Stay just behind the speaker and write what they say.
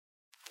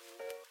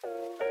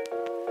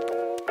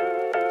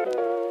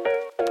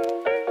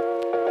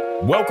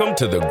Welcome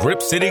to the Grip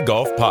City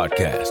Golf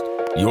Podcast,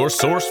 your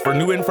source for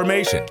new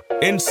information,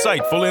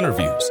 insightful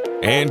interviews,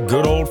 and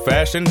good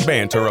old-fashioned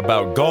banter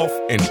about golf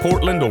in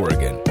Portland,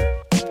 Oregon.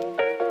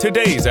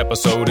 Today's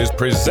episode is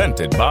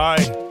presented by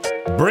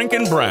Brink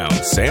 & Brown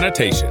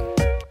Sanitation.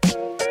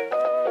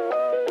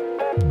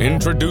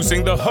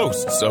 Introducing the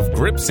hosts of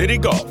Grip City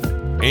Golf,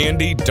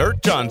 Andy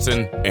Dirt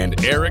Johnson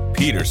and Eric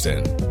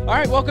Peterson. All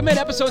right, welcome in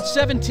episode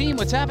 17.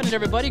 What's happening,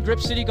 everybody? Grip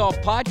City Golf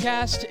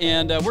Podcast,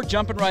 and we're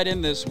jumping right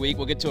in this week.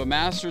 We'll get to a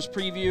Masters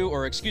preview,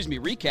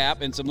 recap,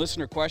 and some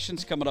listener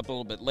questions coming up a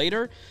little bit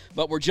later.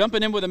 But we're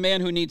jumping in with a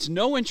man who needs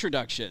no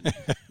introduction.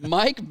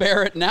 Mike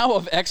Barrett, now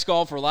of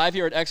X-Golf. We're live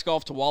here at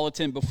X-Golf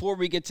Tualatin. Before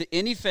we get to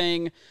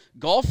anything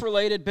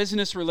golf-related,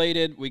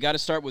 business-related, we got to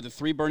start with the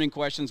three burning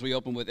questions we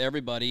open with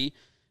everybody.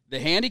 The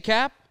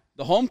handicap,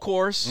 the home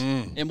course,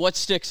 and what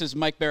sticks is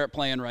Mike Barrett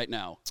playing right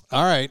now?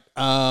 All right.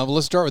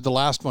 Let's start with the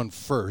last one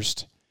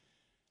first.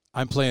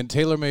 I'm playing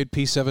TaylorMade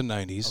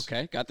P790s.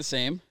 Okay, got the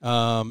same.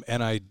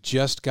 And I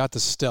just got the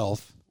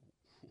Stealth,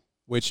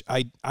 which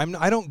I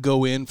don't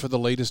go in for the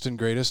latest and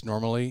greatest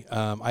normally.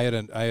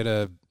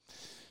 I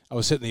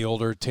was hitting the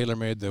older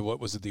TaylorMade, the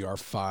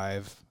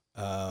R5,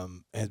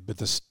 but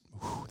the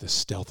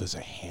Stealth is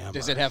a hammer.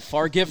 Does it have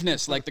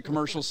forgiveness like the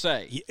commercials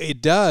say?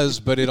 It does,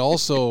 but it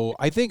also,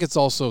 I think it's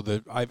also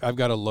that I've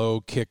got a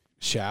low kick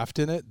shaft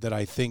in it that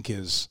I think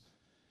is,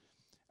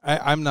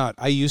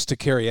 I used to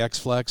carry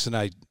X-Flex, and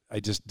I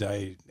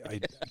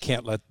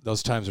can't let,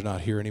 those times are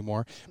not here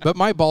anymore. But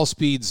my ball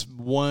speed's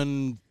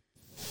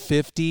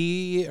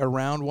 150,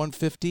 around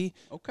 150.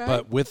 Okay.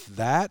 But with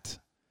that,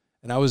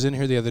 and I was in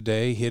here the other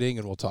day hitting,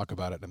 and we'll talk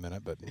about it in a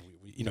minute, but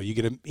you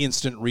get an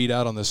instant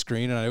readout on the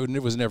screen, and I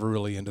was never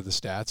really into the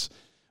stats.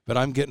 But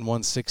I'm getting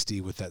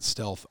 160 with that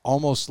Stealth,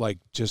 almost like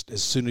just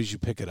as soon as you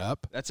pick it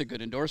up. That's a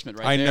good endorsement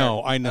there. I know.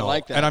 I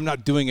like that. And I'm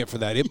not doing it for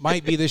that. It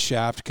might be the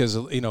shaft because,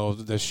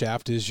 the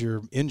shaft is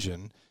your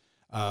engine.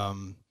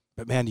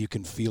 But, man, you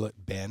can feel it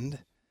bend.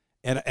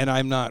 And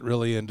I'm not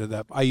really into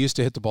that. I used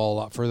to hit the ball a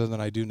lot further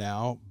than I do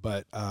now.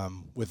 But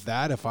with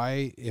that, if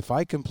I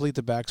complete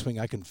the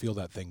backswing, I can feel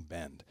that thing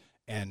bend.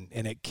 And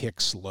it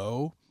kicks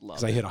low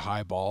because I hit a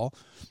high ball.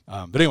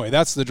 But anyway,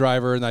 that's the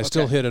driver, and I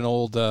still hit an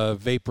old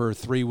Vapor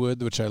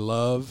 3-wood, which I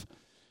love,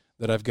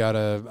 that I've got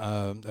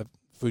a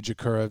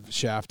Fujikura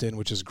shaft in,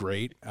 which is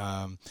great.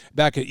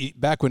 Back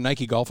when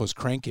Nike Golf was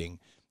cranking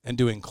and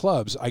doing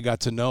clubs, I got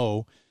to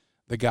know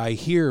the guy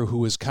here who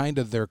was kind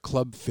of their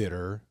club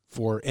fitter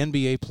for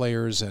NBA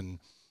players and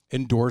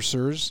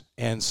endorsers.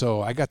 And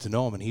so I got to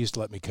know him, and he used to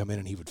let me come in,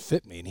 and he would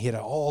fit me, and he had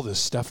all this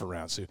stuff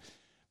around. So,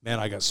 man,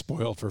 I got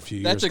spoiled for a few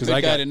years. That's a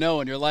good guy to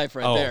know in your life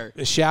there.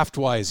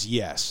 Shaft-wise,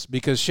 yes,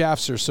 because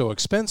shafts are so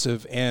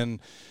expensive,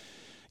 and,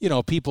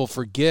 people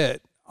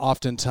forget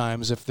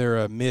oftentimes if they're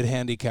a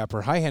mid-handicap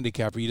or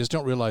high-handicapper, you just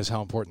don't realize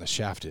how important the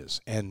shaft is.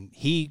 And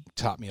he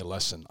taught me a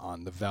lesson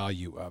on the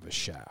value of a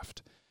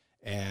shaft.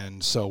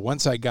 And so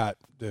once I got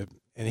and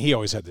he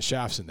always had the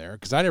shafts in there,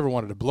 because I never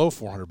wanted to blow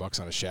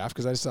 $400 on a shaft,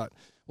 because I just thought,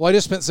 well, I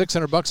just spent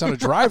 $600 on a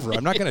driver.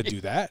 I'm not going to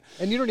do that.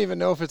 And you don't even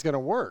know if it's going to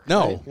work.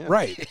 No,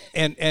 right.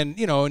 And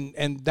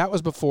that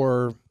was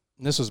before,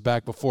 and this was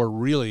back before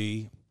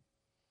really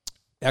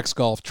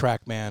X-Golf,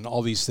 TrackMan,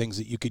 all these things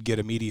that you could get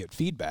immediate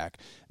feedback.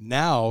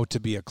 Now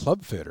to be a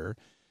club fitter,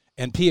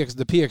 and the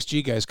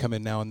PXG guys come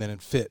in now and then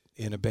and fit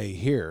in a bay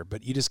here,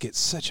 but you just get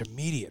such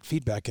immediate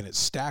feedback, and it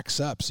stacks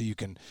up so you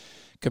can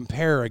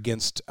compare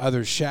against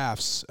other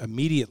shafts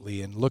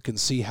immediately and look and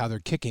see how they're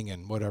kicking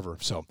and whatever.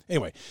 So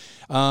anyway,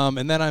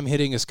 and then I'm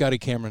hitting a Scotty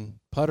Cameron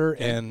putter,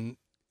 and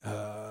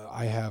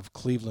I have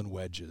Cleveland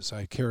wedges.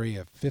 I carry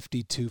a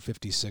 52,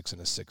 56,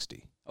 and a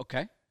 60.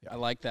 Okay. Yeah. I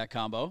like that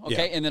combo.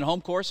 Okay, yeah. And then home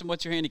course, and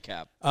what's your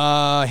handicap?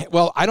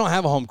 Well, I don't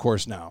have a home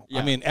course now. Yeah.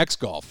 I mean,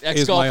 X-Golf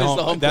is my home.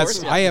 The home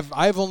course. Yeah.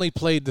 I've only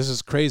played, this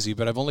is crazy,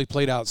 but I've only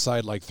played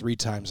outside like 3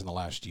 times in the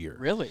last year.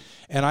 Really?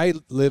 And I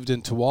lived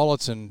in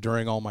Tualatin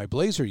during all my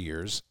Blazer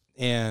years,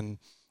 and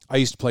I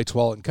used to play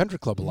Tualatin Country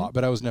Club a lot,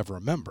 but I was never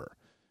a member.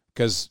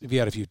 Because if you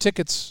had a few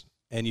tickets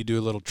and you do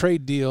a little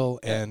trade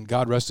deal, and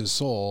God rest his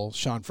soul,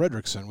 Sean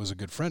Fredrickson was a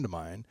good friend of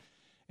mine,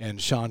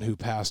 and Sean, who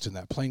passed in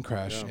that plane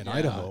crash in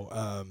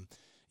Idaho.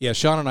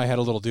 Sean and I had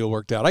a little deal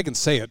worked out. I can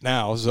say it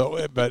now,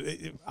 but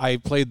I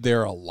played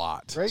there a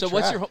lot.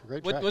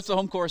 What's the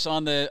home course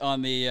on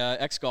the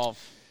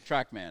X-Golf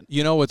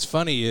TrackMan? What's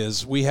funny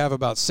is we have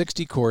about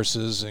 60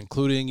 courses,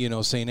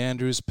 including St.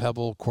 Andrews,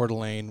 Pebble, Coeur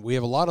d'Alene. We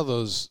have a lot of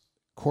those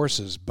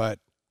courses, but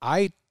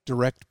I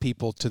direct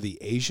people to the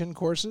Asian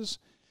courses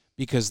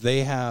because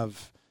they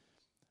have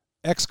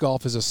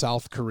X-Golf is a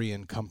South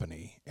Korean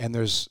company, and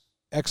there's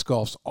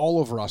X-Golfs all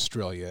over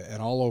Australia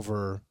and all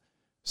over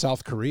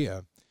South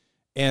Korea.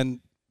 And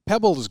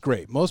Pebble is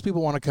great. Most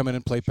people want to come in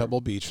and play Pebble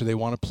Beach, or they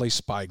want to play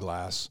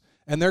Spyglass,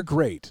 and they're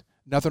great.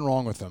 Nothing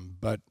wrong with them.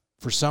 But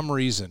for some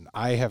reason,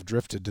 I have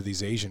drifted to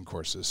these Asian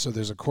courses. So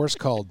there's a course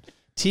called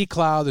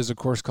T-Cloud. There's a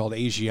course called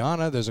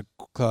Asiana. There's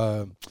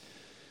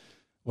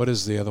what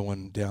is the other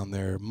one down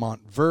there?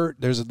 Montvert.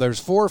 There's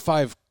 4 or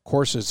 5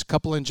 courses, a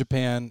couple in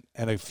Japan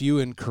and a few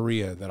in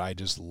Korea that I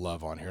just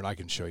love on here, and I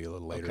can show you a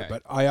little later. Okay.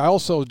 But I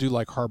also do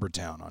like Harbor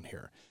Town on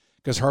here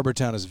because Harbor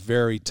Town is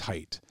very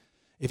tight.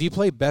 If you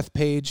play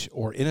Bethpage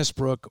or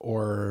Innisbrook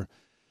or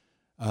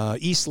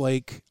East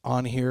Lake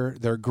on here,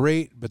 they're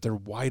great, but they're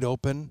wide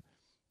open,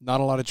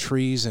 not a lot of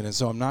trees, and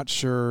so I'm not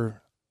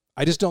sure.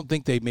 I just don't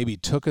think they maybe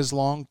took as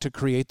long to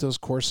create those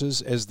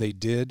courses as they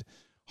did.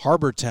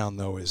 Harbor Town,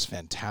 though, is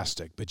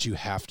fantastic, but you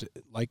have to,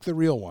 like the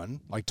real one,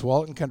 like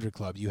Tualatin Country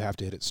Club, you have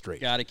to hit it straight.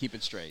 Got to keep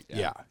it straight.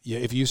 Yeah.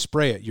 If you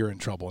spray it, you're in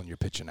trouble and you're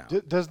pitching out.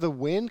 Does the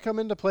wind come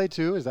into play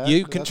too? Is that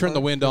you can turn the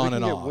wind on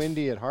and off? It can get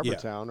windy at Harbor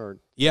Town or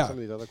some of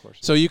these other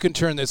courses. So you can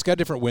turn. It's got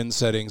different wind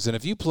settings, and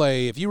if you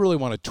really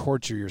want to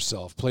torture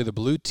yourself, play the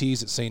blue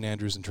tees at St.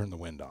 Andrews and turn the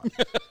wind on.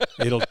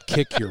 It'll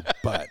kick your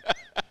butt.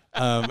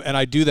 And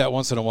I do that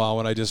once in a while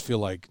when I just feel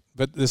like.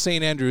 But the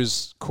St.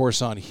 Andrews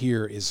course on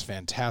here is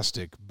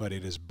fantastic, but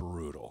it is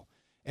brutal.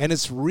 And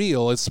it's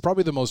real. It's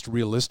probably the most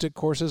realistic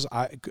courses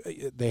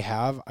they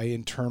have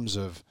in terms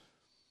of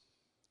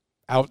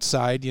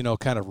outside,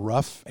 kind of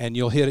rough. And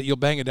you'll hit it, you'll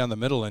bang it down the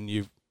middle, and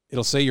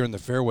it'll say you're in the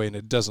fairway, and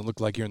it doesn't look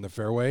like you're in the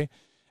fairway.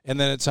 And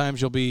then at times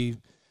you'll be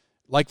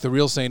like the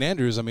real St.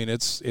 Andrews. I mean,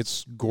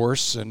 it's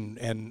gorse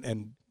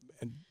and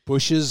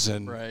bushes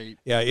and right.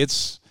 Yeah,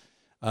 it's.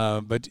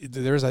 But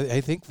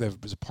I think there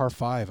was a par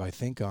 5. I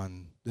think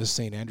on this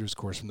St. Andrews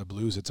course from the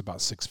Blues, it's about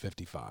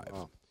 655.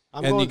 Oh.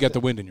 And you get the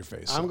wind in your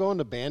face. I'm going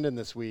to Bandon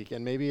this week,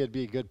 and maybe it'd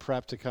be a good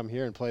prep to come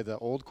here and play the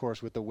old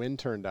course with the wind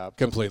turned up.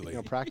 Completely.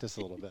 Practice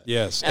a little bit.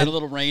 Yes. Add a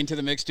little rain to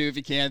the mix, too, if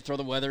you can. Throw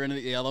the weather into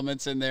the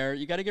elements in there.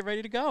 You got to get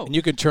ready to go. And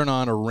you can turn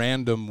on a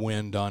random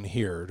wind on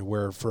here to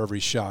where for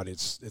every shot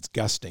it's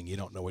gusting. You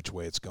don't know which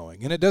way it's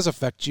going. And it does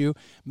affect you.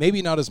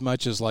 Maybe not as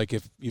much as like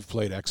if you've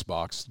played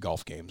Xbox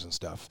golf games and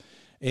stuff.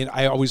 And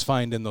I always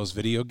find in those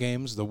video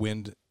games, the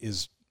wind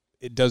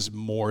it does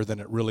more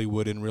than it really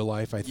would in real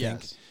life, I think.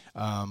 Yes.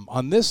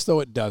 On this, though,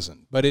 it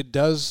doesn't. But it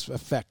does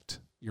affect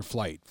your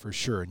flight for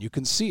sure. And you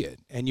can see it,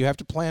 and you have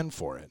to plan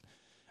for it.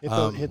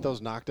 Hit those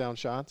knockdown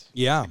shots?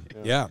 Yeah.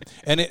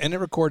 And it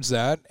records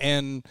that.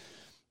 And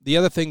the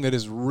other thing that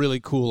is really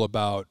cool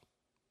about,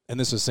 and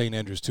this is St.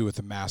 Andrews, too, with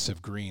the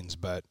massive greens,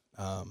 but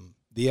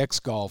the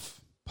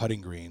X-Golf putting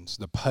greens,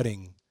 the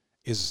putting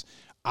is,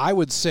 I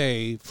would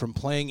say, from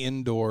playing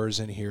indoors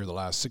in here the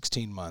last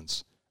 16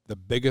 months, the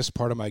biggest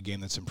part of my game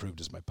that's improved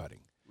is my putting.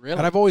 Really?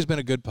 And I've always been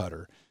a good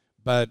putter.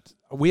 But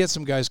we had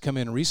some guys come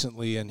in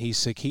recently, and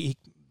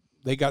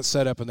they got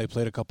set up, and they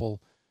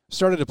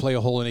started to play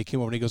a hole, and he came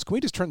over, and he goes, "Can we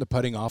just turn the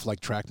putting off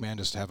like TrackMan,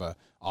 just have a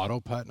auto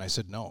putt?" And I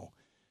said, "No."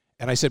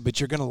 And I said, "But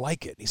you're going to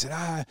like it." And he said,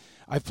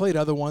 "I've played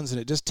other ones,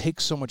 and it just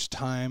takes so much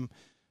time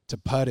to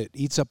putt. It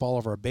eats up all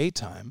of our bay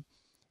time."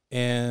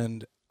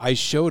 And I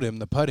showed him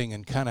the putting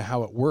and kind of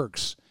how it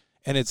works,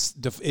 and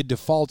it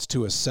defaults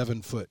to a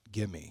 7-foot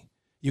gimme.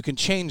 You can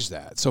change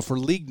that. So for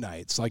league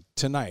nights, like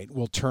tonight,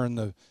 we'll turn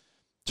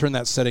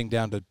that setting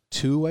down to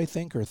 2, I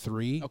think, or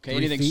 3. Okay,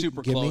 anything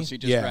super close, you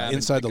just grab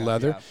inside the and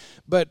leather. pick up,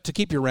 yeah. But to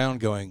keep your round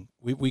going,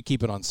 we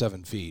keep it on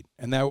 7 feet,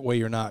 and that way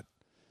you don't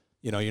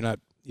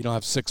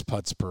have 6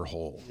 putts per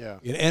hole. Yeah.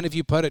 And if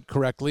you putt it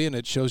correctly and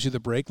it shows you the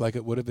break like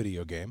it would a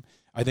video game,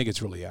 I think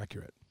it's really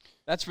accurate.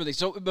 That's really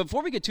so.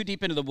 Before we get too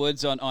deep into the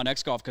woods on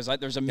X-Golf, because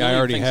there's a million I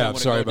already things have. I want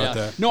to Sorry go about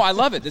down. that. No, I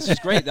love it. This is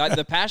great.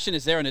 The passion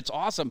is there, and it's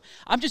awesome.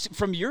 I'm just,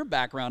 from your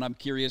background, I'm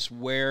curious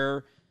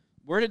where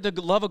did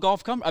the love of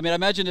golf come? I mean, I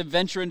imagine to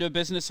venture into a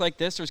business like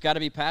this, there's got to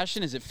be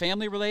passion. Is it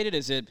family related?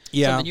 Is it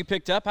something you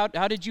picked up?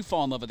 How did you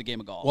fall in love with the game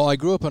of golf? Well, I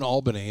grew up in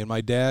Albany, and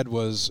my dad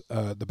was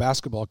the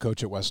basketball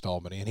coach at West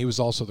Albany, and he was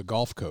also the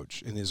golf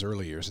coach in his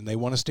early years, and they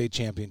won a state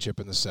championship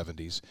in the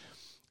 70s.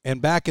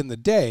 And back in the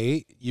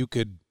day, you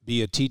could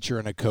be a teacher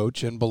and a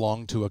coach and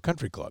belong to a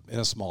country club in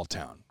a small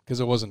town because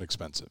it wasn't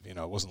expensive. It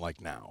wasn't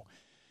like now.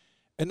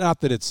 And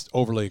not that it's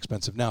overly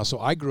expensive now. So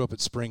I grew up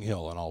at Spring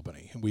Hill in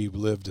Albany, and we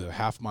lived a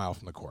half mile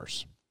from the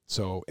course.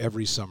 So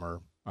every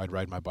summer, I'd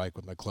ride my bike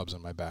with my clubs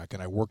on my back,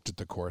 and I worked at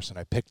the course, and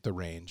I picked the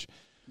range.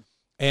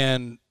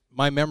 And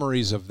my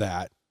memories of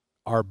that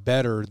are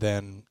better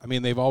than,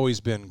 they've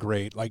always been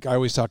great. Like I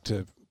always talk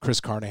to Chris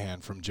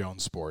Carnahan from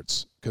Jones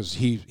Sports because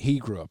he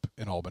grew up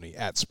in Albany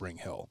at Spring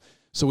Hill.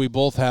 So we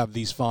both have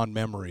these fond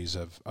memories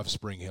of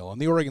Spring Hill.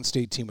 And the Oregon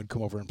State team would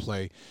come over and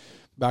play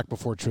back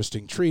before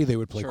Tristing Tree. They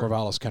would play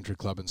Corvallis Country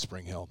Club in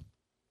Spring Hill.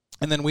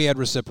 And then we had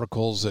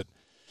reciprocals at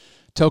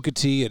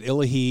Tokatee, at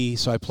Illahee.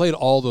 So I played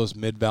all those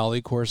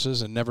Mid-Valley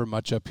courses and never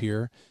much up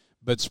here.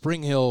 But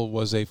Spring Hill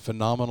was a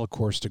phenomenal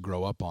course to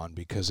grow up on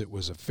because it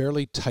was a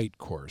fairly tight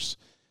course.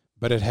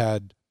 But it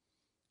had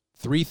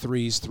 3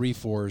 3s, 3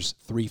 4s,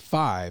 3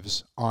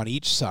 5s on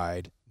each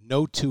side,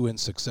 no 2 in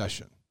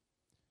succession.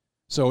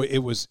 So it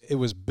was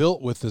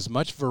built with as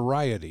much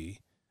variety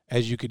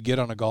as you could get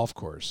on a golf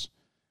course.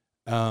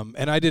 And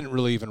I didn't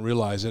really even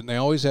realize it. And they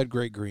always had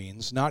great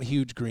greens, not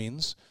huge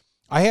greens.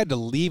 I had to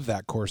leave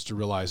that course to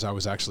realize I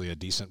was actually a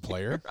decent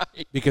player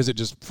right. Because it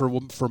just, for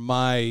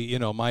my,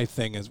 my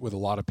thing is with a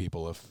lot of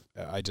people,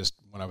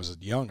 when I was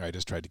young, I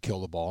just tried to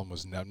kill the ball and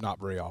was not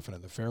very often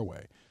in the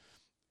fairway.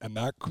 And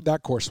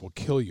that course will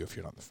kill you if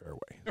you're not in the fairway.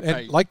 Right.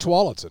 And like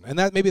Tualatin.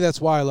 And maybe that's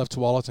why I love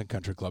Tualatin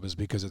Country Club, is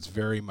because it's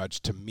very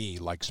much, to me,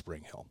 like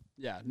Spring Hill.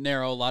 Yeah,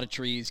 narrow, a lot of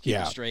trees, keep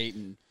it straight,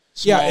 and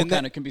small, and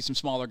kind of can be some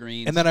smaller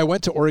greens. And then I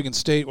went to Oregon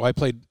State. Well, I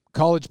played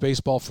college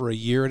baseball for a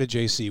year at a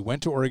JC,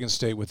 went to Oregon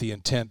State with the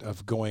intent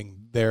of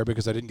going there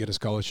because I didn't get a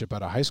scholarship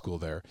out of high school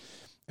there.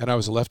 And I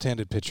was a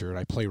left-handed pitcher, and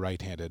I play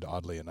right-handed,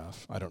 oddly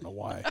enough. I don't know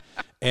why.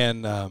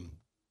 And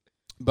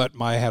but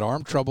I had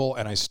arm trouble,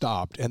 and I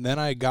stopped. And then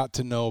I got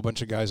to know a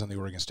bunch of guys on the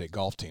Oregon State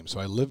golf team. So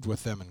I lived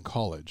with them in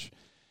college.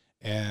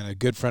 And a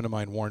good friend of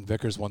mine, Warren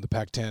Vickers, won the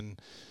Pac-10.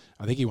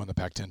 I think he won the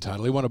Pac-10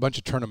 title. He won a bunch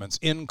of tournaments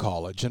in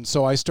college. And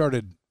so I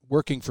started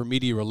working for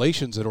media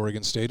relations at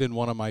Oregon State, and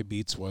one of my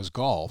beats was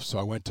golf. So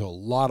I went to a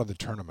lot of the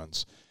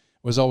tournaments,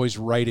 was always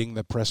writing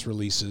the press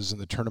releases and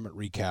the tournament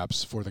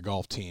recaps for the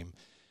golf team.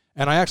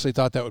 And I actually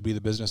thought that would be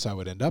the business I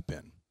would end up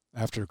in.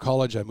 After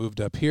college, I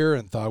moved up here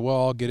and thought,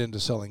 well, I'll get into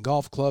selling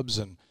golf clubs.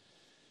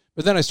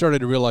 But then I started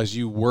to realize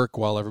you work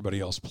while everybody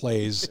else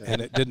plays,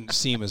 and it didn't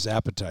seem as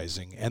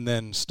appetizing. And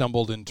then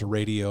stumbled into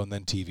radio and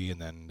then TV,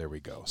 and then there we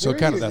go. So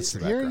that's the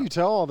background. Hearing you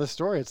tell all this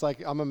story, it's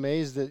like I'm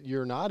amazed that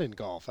you're not in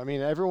golf. I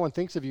mean, everyone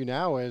thinks of you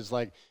now as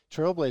like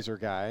trailblazer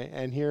guy,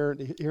 and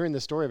hearing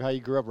the story of how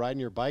you grew up riding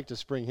your bike to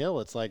Spring Hill,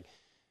 it's like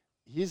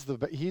he's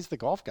the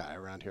golf guy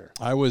around here.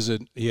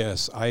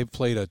 I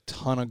played a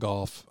ton of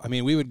golf. I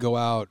mean, we would go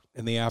out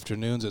in the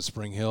afternoons at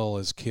Spring Hill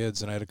as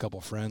kids, and I had a couple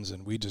of friends,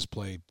 and we just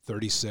play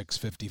 36,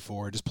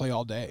 54, just play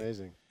all day.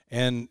 Amazing.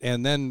 And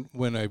then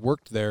when I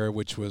worked there,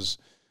 which was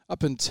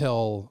up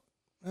until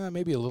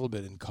maybe a little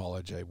bit in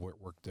college, I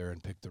worked there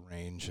and picked the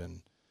range.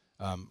 And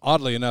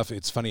oddly enough,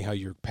 it's funny how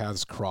your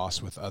paths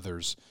cross with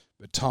others.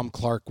 But Tom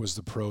Clark was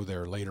the pro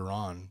there later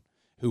on,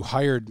 who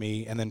hired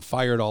me and then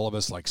fired all of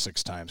us like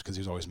 6 times because he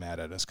was always mad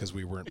at us because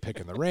we weren't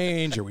picking the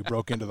range or we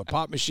broke into the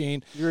pop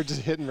machine. You were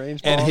just hitting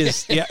range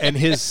balls. And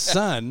his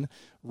son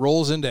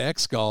rolls into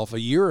X-Golf a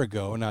year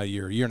and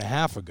a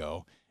half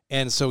ago.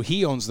 And so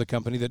he owns the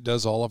company that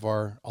does all of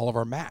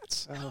our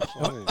mats. Oh,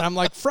 and I'm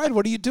like, Fred,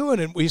 what are you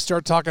doing? And we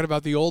start talking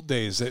about the old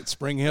days at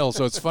Spring Hill.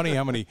 So it's funny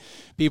how many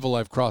people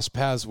I've crossed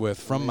paths with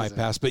from my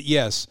past. But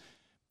yes,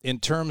 in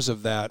terms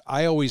of that,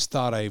 I always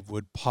thought I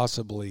would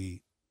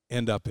possibly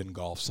end up in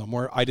golf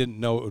somewhere. I didn't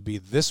know it would be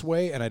this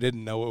way, and I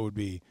didn't know it would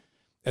be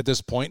at this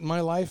point in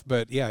my life.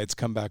 But yeah, it's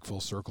come back full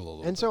circle a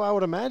little bit. And so I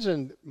would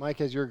imagine,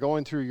 Mike, as you're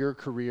going through your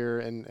career,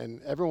 and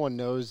everyone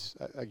knows,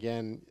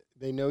 again,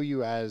 they know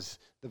you as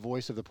the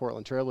voice of the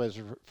Portland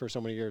Trailblazers for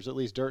so many years, at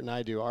least Dirt and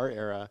I do, our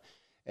era.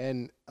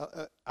 And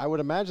I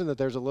would imagine that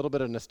there's a little bit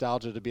of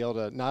nostalgia to be able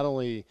to not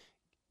only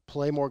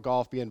play more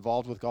golf, be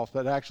involved with golf,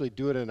 but actually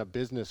do it in a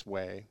business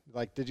way.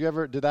 Like, did you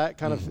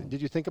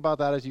think about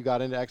that as you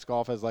got into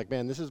X-Golf as like,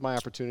 man, this is my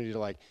opportunity to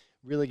like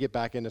really get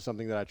back into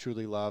something that I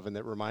truly love and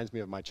that reminds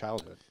me of my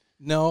childhood?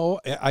 No,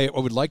 I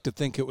would like to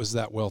think it was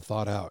that well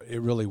thought out.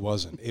 It really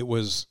wasn't. It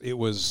was.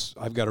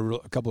 I've got a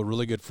couple of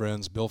really good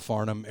friends, Bill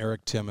Farnham,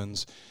 Eric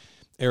Timmons.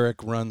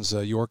 Eric runs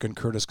York and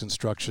Curtis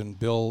Construction.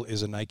 Bill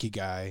is a Nike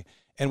guy,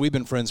 and we've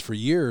been friends for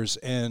years.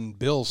 And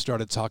Bill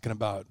started talking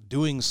about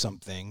doing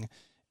something.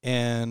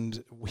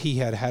 And he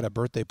had a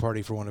birthday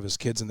party for one of his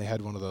kids, and they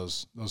had one of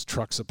those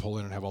trucks that pull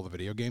in and have all the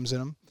video games in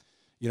them,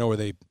 where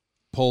they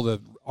pull the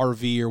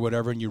RV or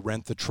whatever, and you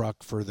rent the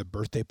truck for the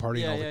birthday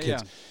party and all the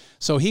kids. Yeah.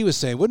 So he was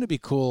saying, wouldn't it be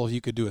cool if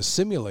you could do a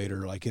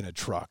simulator like in a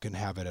truck and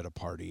have it at a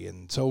party?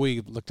 And so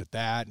we looked at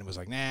that, and it was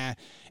like, nah.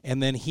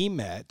 And then he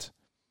met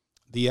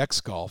the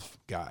X-Golf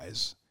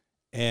guys,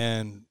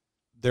 and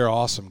they're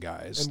awesome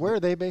guys. And where are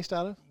they based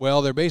out of?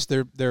 Well,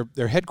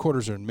 their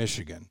headquarters are in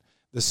Michigan.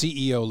 The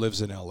CEO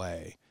lives in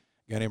L.A.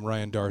 A guy named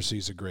Ryan Darcy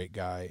is a great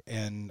guy,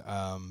 and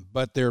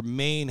but their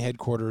main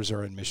headquarters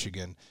are in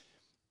Michigan.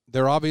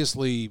 They're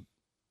obviously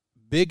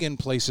big in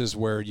places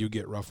where you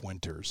get rough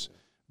winters,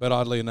 but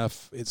oddly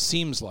enough, it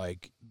seems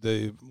like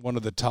one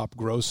of the top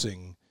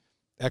grossing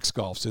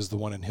X-Golfs is the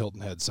one in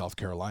Hilton Head, South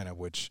Carolina,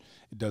 which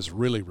it does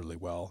really, really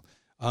well.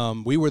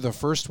 We were the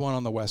first one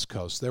on the West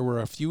Coast. There were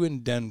a few in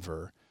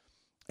Denver.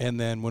 And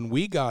then when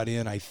we got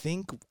in, I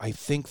think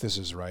this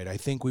is right. I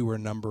think we were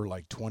number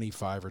like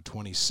 25 or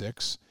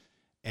 26.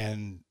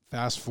 And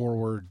fast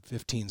forward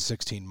 15,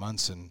 16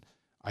 months, and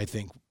I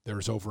think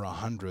there's over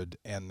 100.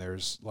 And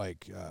there's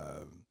like,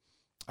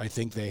 I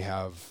think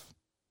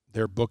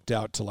they're booked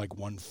out to like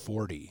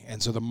 140.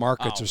 And so the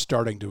markets are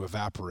starting to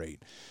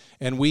evaporate.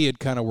 And we had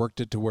kind of worked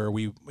it to where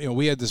we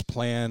had this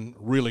plan,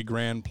 really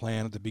grand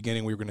plan at the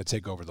beginning. We were going to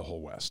take over the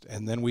whole West.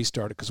 And then we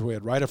started, because we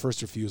had right of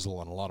first refusal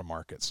in a lot of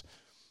markets.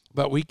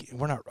 But we're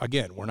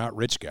not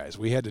rich guys.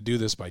 We had to do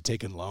this by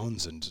taking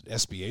loans and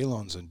SBA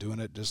loans and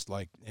doing it just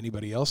like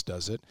anybody else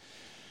does it.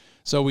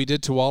 So we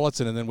did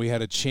Tualatin, and then we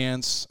had a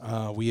chance.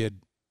 We had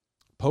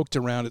poked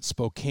around at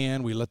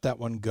Spokane. We let that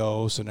one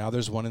go. So now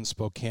there's one in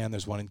Spokane.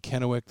 There's one in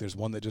Kennewick. There's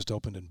one that just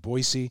opened in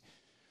Boise.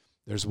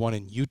 There's one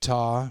in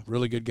Utah.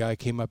 Really good guy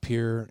came up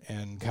here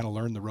and kind of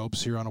learned the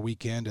ropes here on a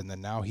weekend, and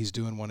then now he's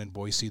doing one in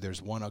Boise.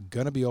 There's one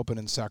going to be open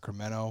in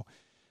Sacramento.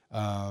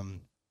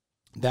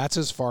 That's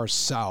as far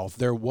south.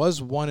 There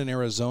was one in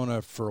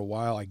Arizona for a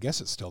while. I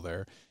guess it's still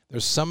there.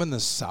 There's some in the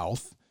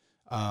South.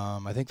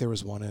 I think there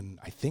was one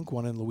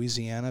in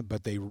Louisiana,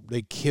 but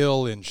they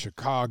kill in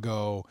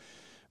Chicago,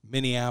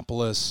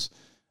 Minneapolis.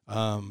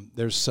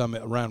 There's some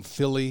around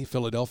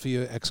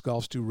Philadelphia.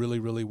 X-Golfs do really,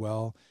 really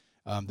well.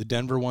 The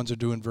Denver ones are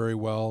doing very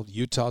well.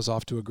 Utah's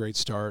off to a great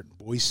start.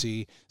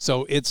 Boise.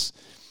 So it's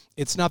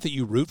not that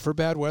you root for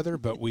bad weather,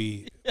 but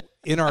we,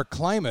 in our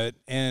climate,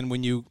 and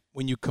when you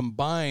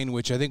combine,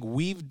 which I think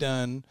we've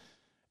done,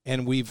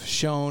 and we've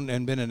shown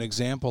and been an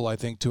example, I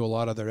think, to a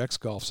lot of their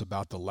X-Golfs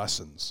about the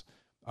lessons.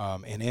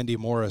 And Andy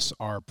Morris,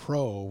 our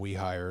pro, we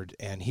hired,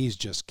 and he's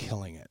just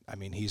killing it. I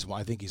mean,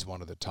 I think he's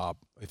one of the top,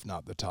 if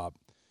not the top,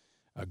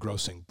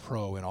 grossing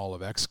pro in all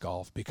of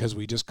X-Golf, because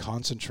we just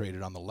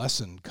concentrated on the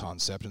lesson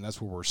concept, and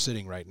that's where we're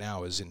sitting right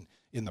now, is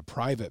in the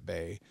private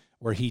bay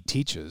where he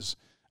teaches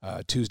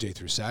Tuesday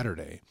through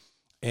Saturday.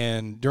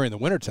 And during the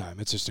wintertime,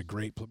 it's just a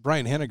great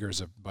Brian Henniger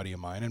is a buddy of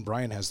mine, and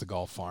Brian has the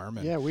golf farm.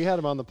 And, yeah, we had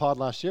him on the pod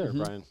last year,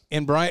 Brian.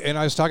 And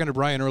I was talking to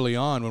Brian early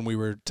on when we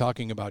were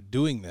talking about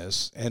doing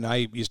this, and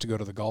I used to go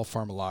to the golf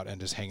farm a lot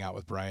and just hang out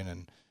with Brian.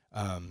 And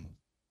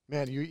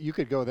man, you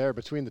could go there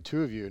between the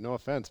two of you. No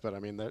offense, but I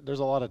mean, there's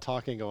a lot of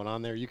talking going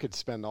on there. You could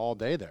spend all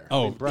day there.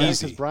 Oh, I mean, Brian,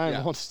 easy. Because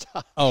Brian won't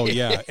stop. Oh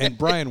yeah, and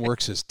Brian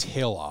works his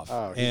tail off.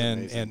 Oh,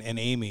 and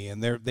Amy,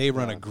 and they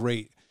run a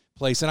great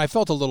place. And I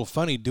felt a little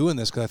funny doing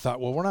this because I thought,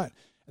 well, we're not.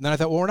 And then I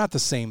thought, well, we're not the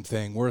same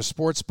thing. We're a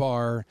sports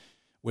bar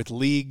with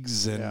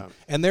leagues, and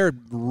they're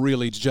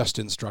really just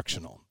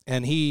instructional.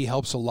 And he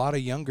helps a lot of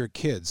younger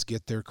kids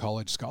get their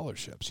college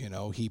scholarships. You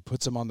know, he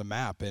puts them on the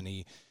map, and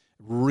he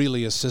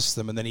really assists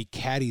them, and then he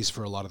caddies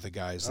for a lot of the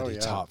guys that he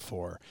taught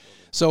for.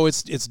 So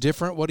it's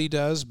different what he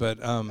does, but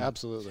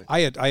absolutely. I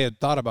had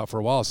thought about for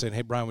a while saying,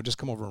 hey, Brian, we'll just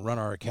come over and run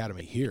our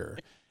academy here,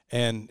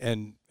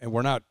 and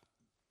we're not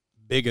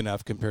big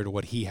enough compared to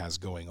what he has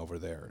going over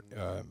there.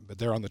 But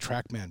they're on the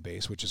TrackMan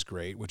base, which is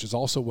great, which is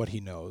also what he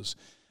knows.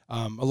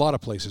 A lot of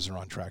places are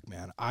on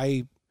TrackMan.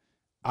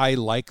 I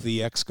like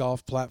the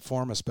X-Golf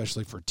platform,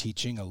 especially for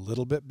teaching a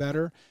little bit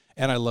better,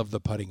 and I love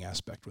the putting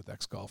aspect with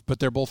X-Golf. But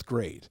they're both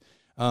great.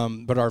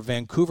 But our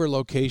Vancouver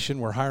location,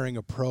 we're hiring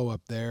a pro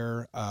up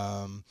there.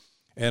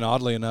 And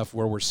oddly enough,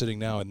 where we're sitting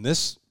now in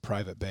this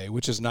private bay,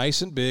 which is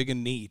nice and big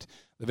and neat,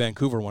 the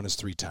Vancouver one is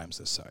 3 times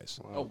this size.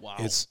 Wow. Oh, wow.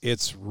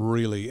 It's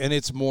really, and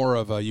it's more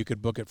of you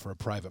could book it for a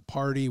private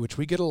party, which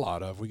we get a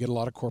lot of. We get a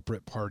lot of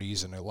corporate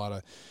parties and a lot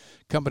of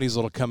companies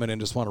that'll come in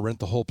and just want to rent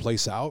the whole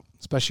place out,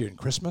 especially in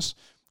Christmas.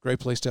 Great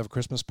place to have a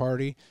Christmas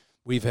party.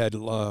 We've had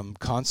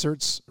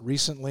concerts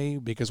recently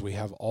because we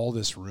have all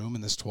this room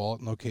in this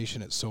Tualatin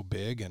location. It's so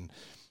big, and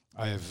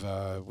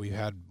we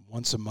had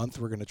once a month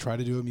we're going to try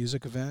to do a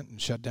music event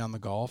and shut down the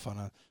golf on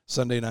a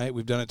Sunday night.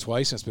 We've done it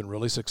twice, and it's been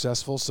really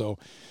successful. So,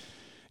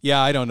 yeah,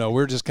 I don't know.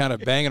 We're just kind of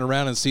banging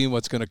around and seeing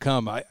what's going to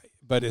come.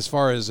 But as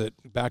far as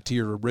back to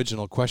your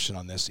original question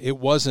on this, it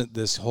wasn't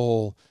this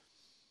whole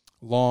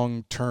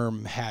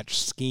long-term hatch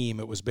scheme.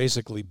 It was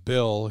basically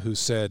Bill who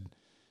said,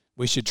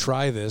 we should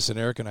try this, and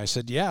Eric and I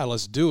said, yeah,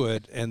 let's do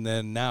it, and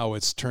then now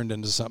it's turned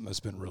into something that's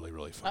been really,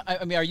 really fun.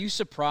 I mean, are you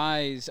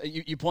surprised?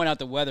 You point out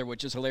the weather,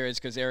 which is hilarious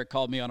because Eric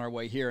called me on our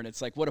way here, and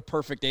it's like, what a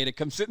perfect day to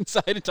come sit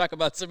inside and talk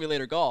about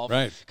simulator golf.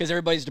 Right. Because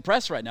everybody's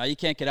depressed right now. You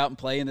can't get out and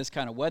play in this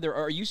kind of weather.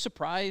 Are you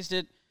surprised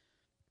at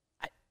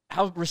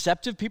how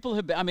receptive people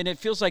have been? I mean, it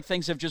feels like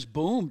things have just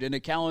boomed in a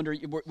calendar.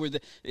 Were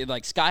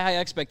like sky-high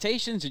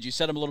expectations? Did you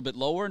set them a little bit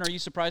lower, and are you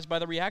surprised by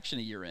the reaction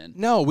a year in?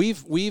 No,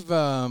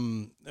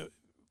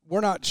 we're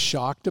not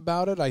shocked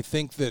about it. I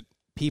think that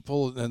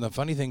people, and the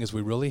funny thing is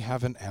we really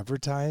haven't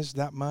advertised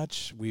that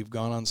much. We've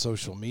gone on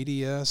social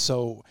media.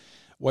 So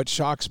what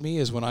shocks me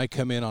is when I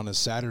come in on a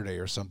Saturday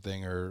or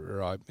something,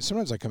 or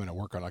sometimes I come in and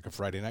work on like a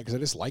Friday night because I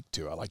just like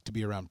to. I like to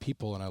be around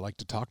people, and I like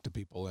to talk to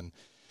people. And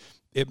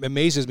it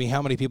amazes me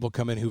how many people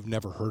come in who've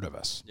never heard of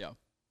us. Yeah.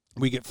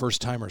 We get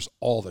first-timers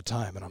all the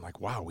time, and I'm like,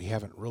 wow, we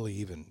haven't really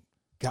even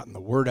gotten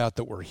the word out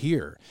that we're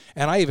here.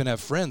 And I even have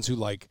friends who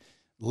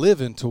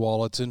live in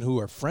Tualatin who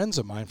are friends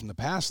of mine from the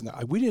past,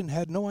 and we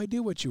had no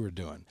idea what you were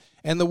doing.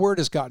 And the word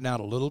has gotten out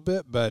a little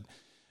bit, but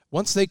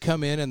once they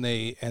come in and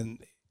they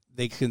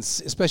can,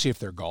 especially if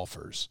they're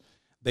golfers,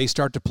 they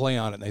start to play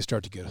on it and they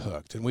start to get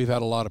hooked. And we've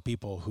had a lot of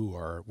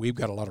people we've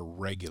got a lot of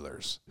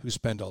regulars who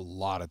spend a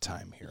lot of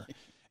time here,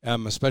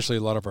 especially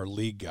a lot of our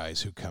league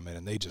guys who come in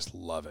and they just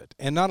love it.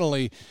 And not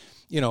only,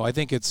 I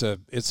think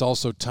it's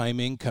also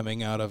timing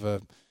coming out of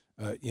a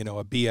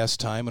BS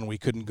time when we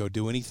couldn't go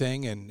do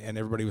anything and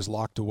everybody was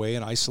locked away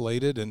and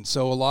isolated. And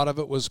so a lot of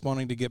it was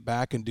wanting to get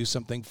back and do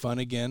something fun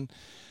again,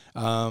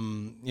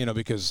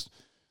 because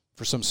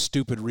for some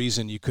stupid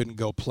reason you couldn't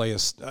go play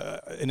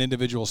an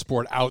individual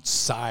sport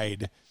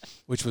outside,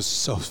 which was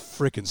so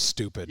freaking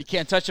stupid. You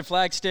can't touch a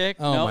flag stick.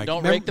 Oh no,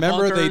 don't rake the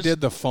bunkers. Remember they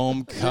did the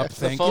foam cup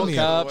thing? The foam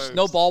cups,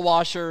 no ball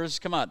washers.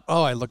 Come on.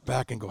 Oh, I look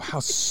back and go, how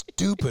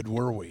stupid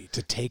were we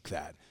to take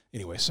that?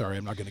 Anyway, sorry,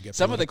 I'm not going to get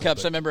some of the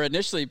cups. I remember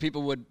initially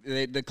people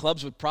the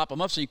clubs would prop them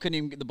up so you couldn't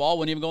even the ball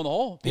wouldn't even go in the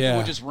hole. People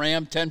would just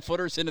ram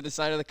 10-footers into the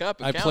side of the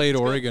cup. I played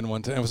Oregon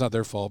one time. It was not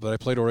their fault, but I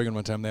played Oregon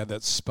one time. They had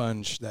that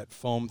sponge, that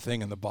foam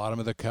thing in the bottom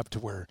of the cup to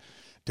where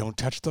don't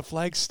touch the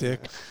flag stick.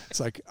 It's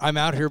like, I'm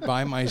out here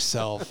by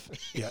myself.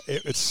 Yeah,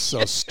 it's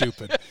so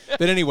stupid.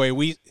 But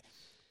anyway,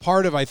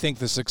 part of, I think,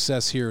 the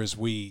success here is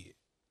we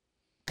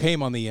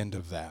came on the end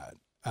of that.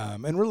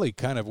 And really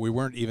we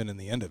weren't even in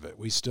the end of it.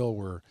 We still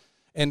were,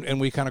 and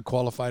we kind of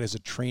qualified as a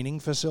training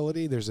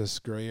facility. There's this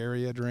gray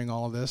area during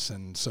all of this.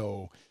 And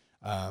so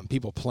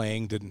people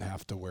playing didn't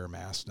have to wear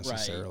masks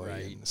necessarily.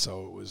 Right. And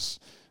so it was,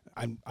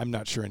 I'm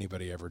not sure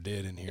anybody ever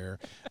did in here.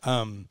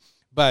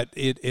 But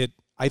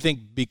I think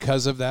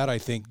because of that, I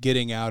think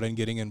getting out and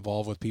getting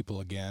involved with people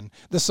again.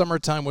 The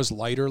summertime was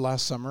lighter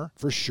last summer,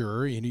 for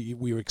sure.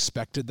 We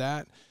expected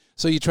that.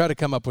 So you try to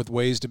come up with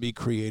ways to be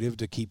creative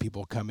to keep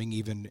people coming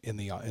even in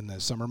the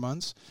summer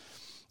months.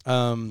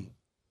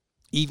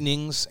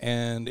 Evenings,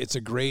 and it's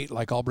a great,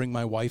 I'll bring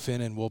my wife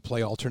in and we'll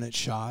play alternate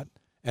shot,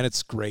 and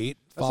it's great.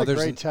 That's a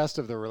great test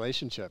of the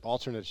relationship,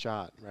 alternate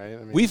shot, right?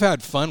 We've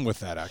had fun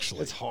with that,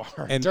 actually. It's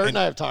hard. Dirt and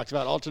I have talked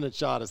about alternate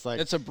shot. It's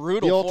it's a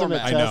brutal the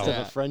ultimate format. test of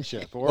a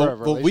friendship or a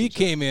relationship. But we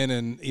came in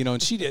and,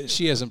 and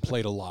she hasn't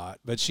played a lot,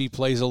 but she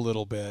plays a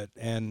little bit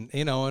and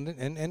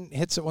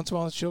hits it once in a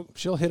while.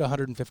 She'll hit a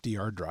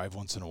 150-yard drive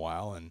once in a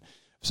while. And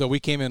so we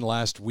came in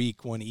last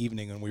week one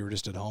evening and we were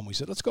just at home. We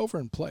said, let's go over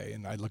and play.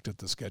 And I looked at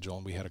the schedule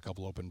and we had a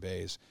couple open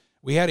bays.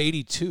 We had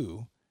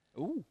 82.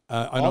 Ooh.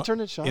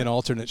 Alternate shot? In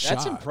alternate shot.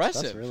 That's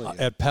impressive. That's really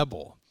at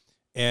Pebble.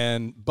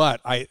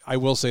 But I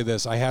will say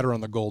this, I had her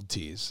on the gold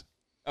tees.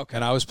 Okay.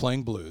 And I was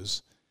playing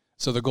blues.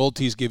 So the gold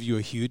tees give you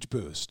a huge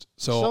boost.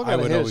 So I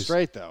would always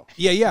straight though.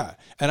 Yeah.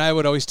 And I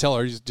would always tell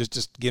her,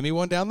 just give me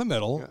one down the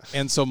middle.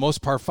 Yeah. And so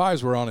most par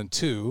fives were on in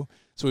 2.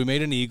 So we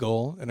made an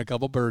eagle and a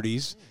couple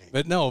birdies.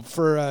 But no,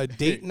 for a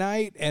date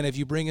night, and if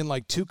you bring in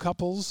 2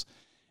 couples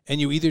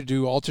and you either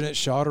do alternate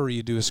shot or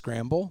you do a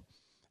scramble,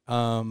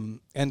 and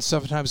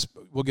sometimes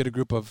we'll get a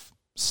group of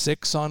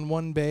 6 on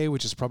one bay,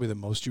 which is probably the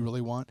most you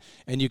really want.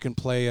 And you can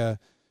play a,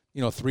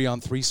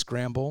 3-on-3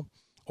 scramble,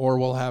 or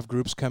we'll have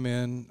groups come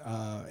in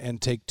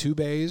and take 2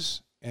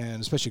 bays, and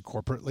especially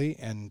corporately,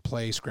 and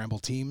play scramble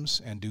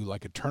teams and do a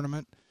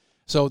tournament.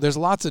 So there's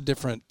lots of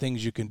different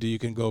things you can do. You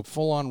can go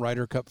full on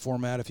Ryder Cup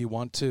format if you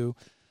want to.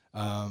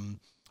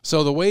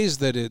 So the ways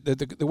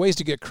the ways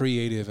to get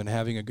creative and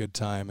having a good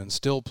time and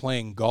still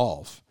playing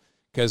golf,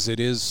 because it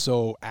is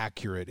so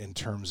accurate in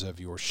terms of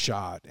your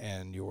shot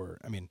and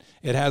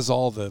it has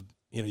all the,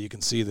 you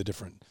can see the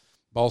different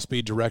ball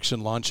speed,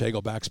 direction, launch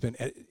angle,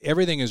 backspin.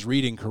 Everything is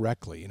reading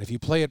correctly. And if you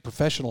play at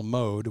professional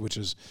mode, which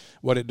is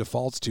what it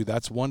defaults to,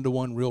 that's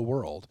 1-to-1 real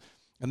world.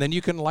 And then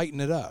you can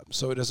lighten it up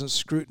so it doesn't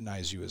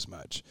scrutinize you as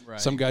much. Right.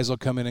 Some guys will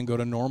come in and go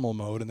to normal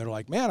mode, and they're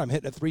like, man, I'm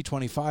hitting at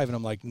 325. And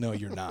I'm like, no,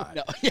 you're not.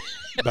 No.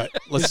 But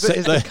is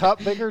the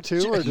cup bigger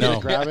too, or does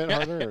it grab it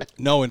harder? Or?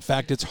 No, in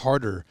fact, it's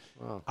harder.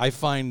 Wow. I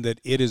find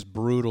that it is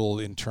brutal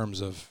in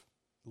terms of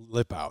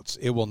lip outs.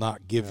 It will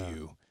not give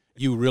you.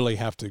 You really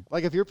have to.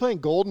 If you're playing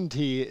golden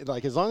tee,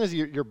 as long as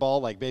your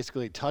ball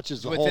basically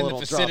touches the hole, within the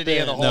vicinity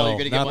of the hole, you're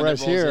going to get one that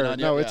rolls here. In on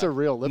you. No, it's a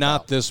real lip out.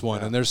 Not this one.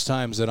 Yeah. And there's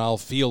times that I'll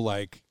feel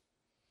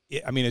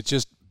it's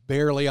just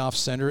barely off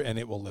center and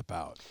it will lip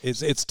out.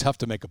 It's tough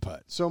to make a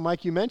putt. So,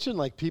 Mike, you mentioned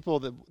people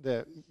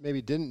that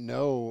maybe didn't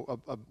know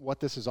what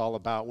this is all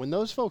about. When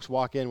those folks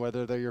walk in,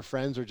 whether they're your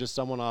friends or just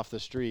someone off the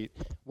street,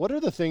 what are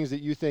the things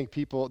that you think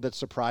that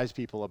surprise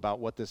people about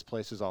what this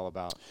place is all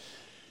about?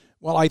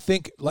 Well, I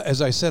think,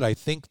 as I said,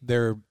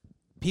 they're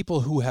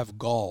people who have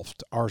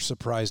golfed are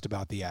surprised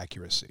about the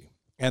accuracy.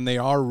 And they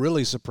are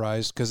really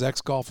surprised because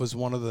X-Golf was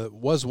one of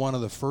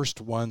the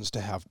first ones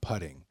to have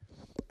putting.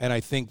 And I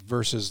think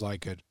versus I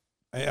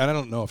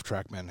don't know if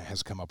TrackMan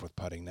has come up with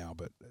putting now,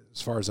 but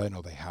as far as I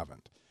know, they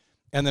haven't.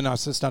 And then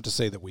it's not to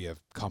say that we have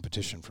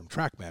competition from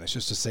TrackMan. It's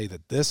just to say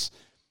that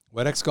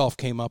what X-Golf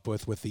came up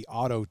with the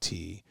auto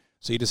tee,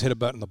 so you just hit a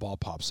button, the ball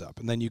pops up,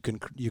 and then you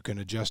can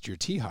adjust your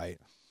tee height.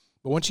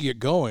 But once you get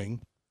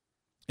going,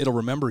 it'll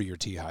remember your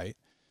tee height,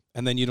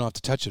 and then you don't have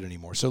to touch it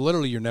anymore. So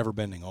literally, you're never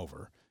bending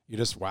over. You're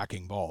just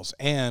whacking balls.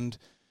 And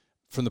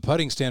from the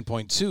putting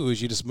standpoint too,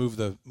 is you just move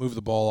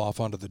the ball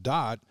off onto the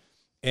dot.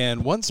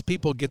 And once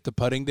people get the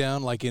putting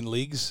down, like in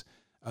leagues,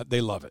 they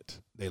love it.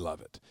 They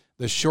love it.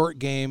 The short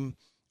game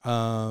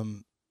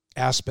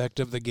aspect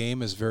of the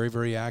game is very,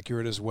 very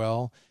accurate as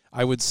well.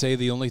 I would say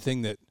the only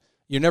thing that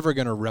you're never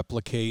going to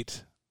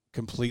replicate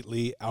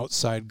completely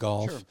outside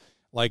golf, sure,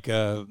 like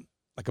a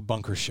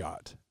bunker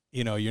shot.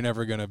 You're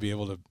never going to be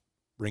able to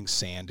bring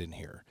sand in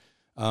here.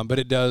 But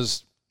it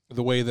does.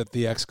 The way that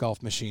the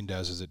X-Golf machine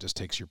does is it just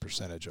takes your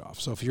percentage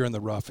off. So if you're in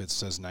the rough, it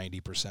says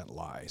 90%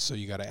 lie. So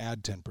you got to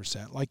add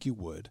 10% like you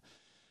would.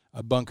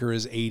 A bunker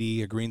is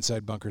 80, a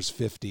greenside bunker is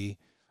 50.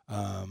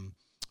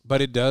 But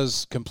it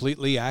does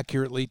completely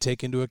accurately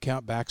take into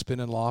account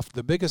backspin and loft.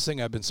 The biggest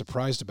thing I've been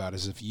surprised about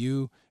is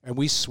and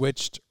we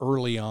switched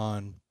early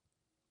on,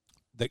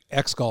 the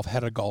X-Golf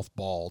had a golf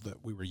ball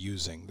that we were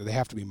using. They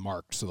have to be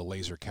marked so the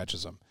laser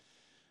catches them.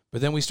 But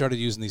then we started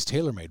using these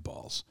TaylorMade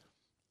balls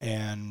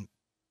and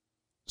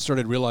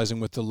started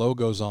realizing with the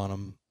logos on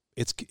them,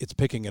 it's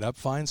picking it up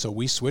fine. So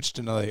we switched,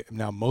 and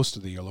now most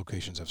of the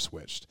locations have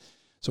switched.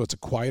 So it's a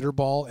quieter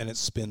ball, and it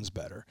spins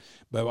better.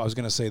 But I was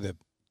going to say that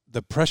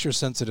the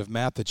pressure-sensitive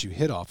mat that you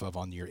hit off of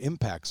on your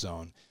impact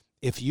zone,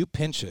 if you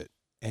pinch it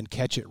and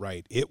catch it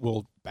right, it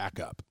will back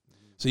up.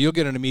 So you'll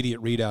get an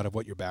immediate readout of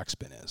what your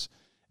backspin is.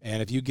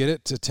 And if you get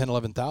it to 10,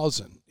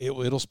 11,000,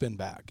 it'll spin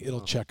back.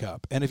 It'll check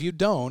up. And if you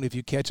don't, if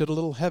you catch it a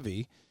little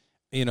heavy,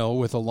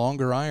 with a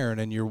longer iron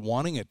and you're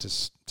wanting it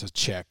to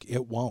check,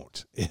 it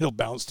won't. It'll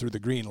bounce through the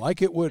green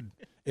like it would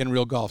in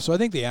real golf. So I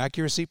think the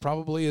accuracy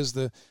probably is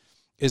the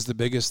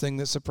biggest thing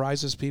that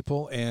surprises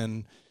people,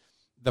 and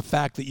the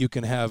fact that you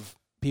can have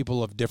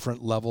people of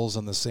different levels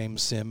on the same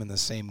sim in the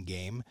same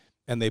game,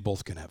 and they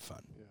both can have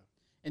fun.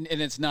 And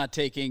it's not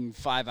taking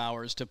 5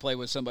 hours to play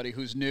with somebody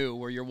who's new,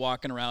 where you're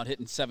walking around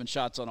hitting 7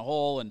 shots on a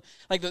hole. And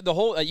like the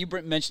whole, you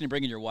mentioned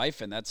bringing your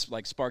wife in. That's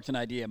like sparked an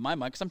idea in my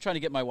mind, because I'm trying to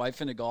get my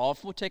wife into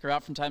golf. We'll take her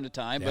out from time to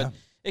time, but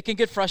it can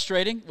get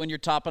frustrating when you're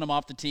topping them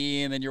off the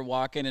tee and then you're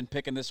walking and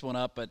picking this one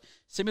up. But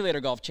simulator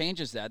golf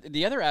changes that.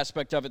 The other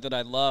aspect of it that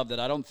I love, that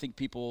I don't think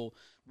people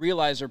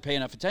realize or pay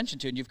enough attention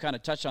to, and you've kind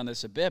of touched on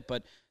this a bit,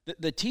 but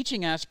the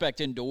teaching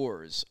aspect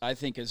indoors, I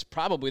think, is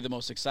probably the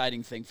most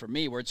exciting thing for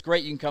me, where it's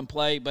great you can come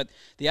play, but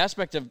the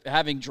aspect of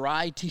having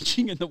dry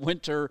teaching in the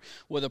winter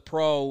with a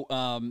pro,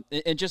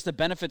 and just the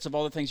benefits of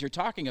all the things you're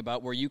talking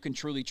about, where you can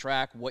truly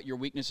track what your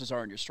weaknesses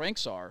are and your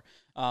strengths are.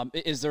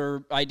 Is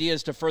there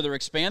ideas to further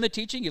expand the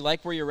teaching? You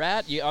like where you're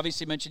at? You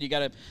obviously mentioned you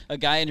got a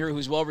guy in here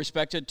who's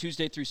well-respected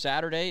Tuesday through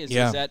Saturday. Is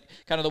that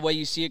kind of the way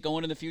you see it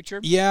going in the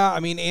future? Yeah, I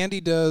mean, Andy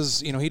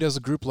does, he does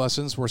the group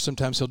lessons where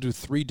sometimes he'll do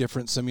 3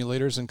 different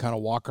simulators and kind of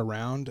walk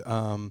around.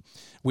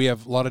 We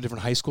have a lot of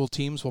different high school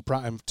teams.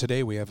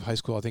 Today we have high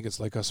school, I think it's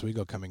Lake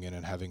Oswego, coming in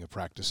and having a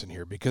practice in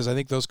here, because I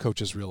think those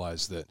coaches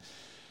realize that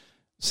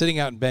sitting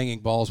out and banging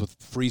balls with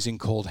freezing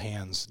cold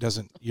hands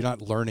you're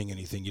not learning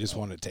anything. You just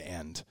want it to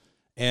end.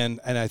 And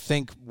I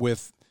think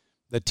with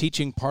the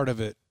teaching part of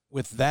it,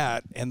 with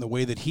that and the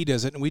way that he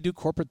does it, and we do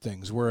corporate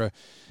things where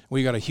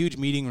we got a huge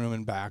meeting room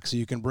in back, so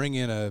you can bring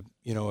in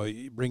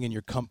bring in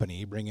your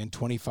company, bring in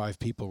 25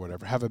 people,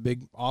 whatever, have a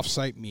big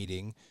off-site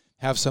meeting,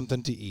 have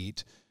something to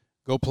eat,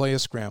 go play a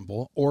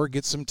scramble, or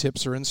get some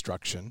tips or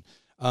instruction.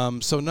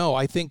 No,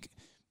 I think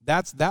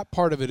that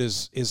part of it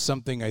is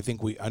something I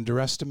think we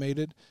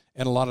underestimated,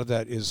 and a lot of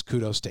that is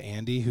kudos to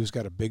Andy, who's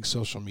got a big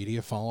social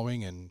media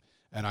following, and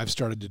I've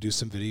started to do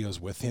some videos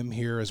with him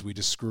here as we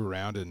just screw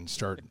around and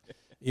start,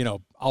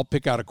 I'll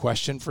pick out a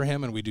question for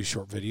him and we do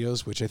short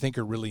videos, which I think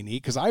are really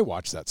neat, because I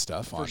watch that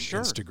stuff on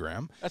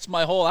Instagram. That's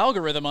my whole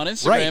algorithm on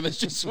Instagram. Right. It's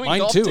just swing Mine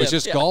golf too. tips.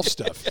 It's just golf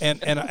stuff.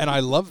 And I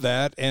love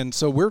that. And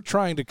so we're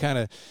trying to kind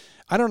of,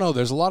 I don't know,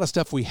 there's a lot of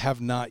stuff we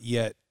have not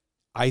yet,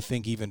 I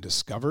think, even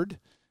discovered,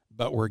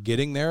 but we're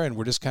getting there, and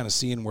we're just kind of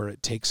seeing where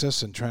it takes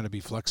us and trying to be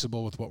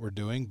flexible with what we're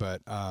doing.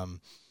 But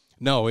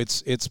no,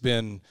 it's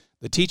been,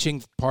 the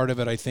teaching part of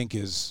it, I think,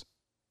 is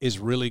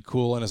really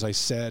cool. And as I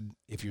said,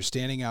 if you're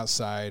standing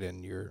outside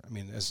and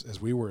as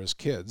we were as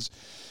kids,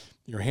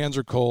 your hands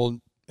are cold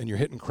and you're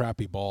hitting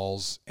crappy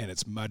balls and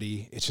it's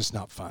muddy, it's just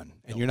not fun.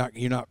 And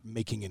you're not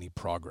making any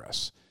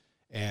progress.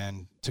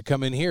 And to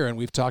come in here, and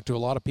we've talked to a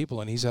lot of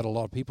people, and he's had a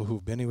lot of people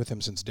who've been with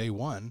him since day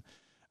one,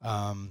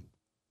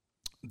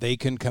 they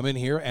can come in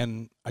here,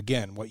 and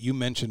again, what you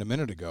mentioned a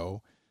minute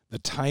ago, the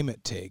time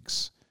it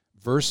takes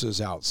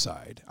versus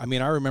outside. I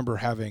mean, I remember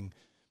having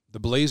the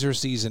Blazer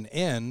season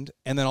end,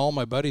 and then all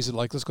my buddies would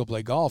like, let's go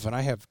play golf. And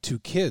I have 2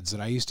 kids,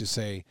 and I used to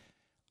say,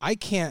 I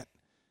can't,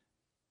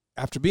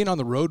 after being on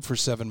the road for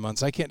 7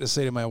 months, I can't just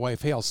say to my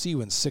wife, hey, I'll see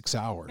you in 6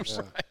 hours.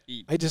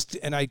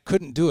 Right. I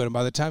couldn't do it. And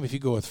by the time, if you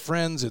go with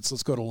friends, it's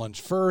let's go to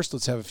lunch first,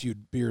 let's have a few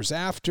beers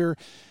after.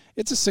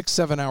 It's a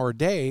 6-7 hour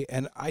day,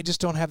 and I just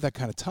don't have that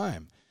kind of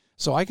time.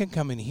 So I can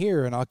come in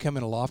here, and I'll come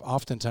in a lot.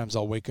 Oftentimes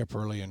I'll wake up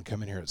early and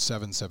come in here at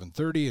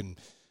 7:30 and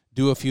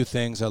do a few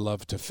things I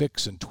love to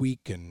fix and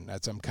tweak, and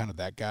I'm kind of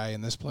that guy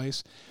in this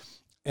place.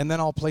 And then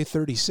I'll play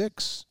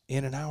 36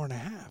 in an hour and a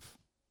half,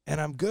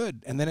 and I'm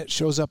good. And then it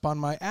shows up on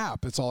my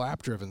app. It's all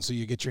app-driven, so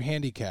you get your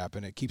handicap,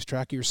 and it keeps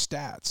track of your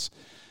stats,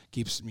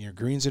 keeps your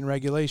greens in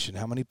regulation,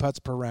 how many putts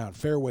per round,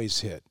 fairways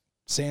hit,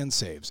 sand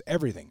saves,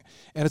 everything.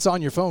 And it's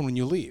on your phone when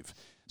you leave.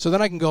 So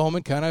then I can go home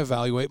and kind of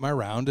evaluate my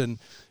round, and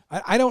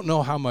I don't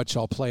know how much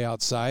I'll play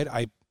outside.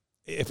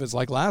 If it's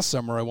like last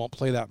summer, I won't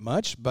play that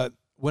much, but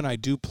when I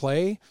do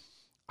play,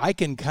 I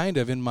can kind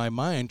of, in my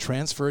mind,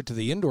 transfer it to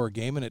the indoor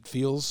game, and it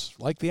feels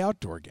like the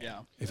outdoor game,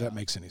 if that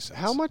makes any sense.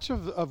 How much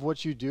of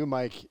what you do,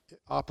 Mike,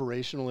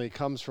 operationally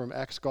comes from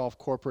X-Golf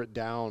corporate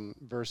down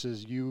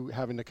versus you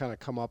having to kind of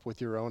come up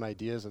with your own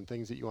ideas and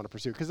things that you want to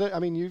pursue? Because, I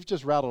mean, you've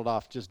just rattled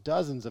off just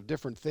dozens of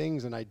different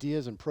things and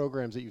ideas and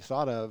programs that you've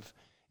thought of.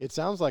 It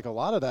sounds like a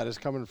lot of that is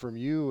coming from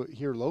you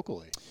here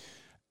locally.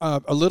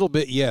 A little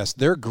bit, yes.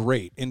 They're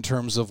great in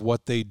terms of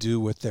what they do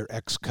with their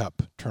X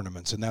Cup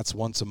tournaments, and that's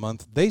once a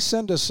month. They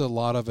send us a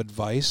lot of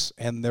advice,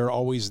 and they're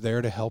always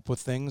there to help with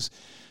things.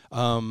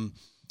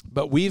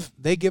 But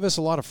they give us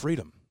a lot of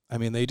freedom. I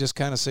mean, they just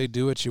kind of say,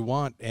 do what you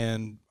want,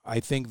 and I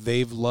think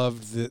they've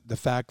loved the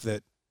fact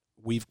that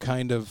we've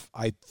kind of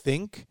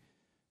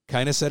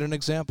set an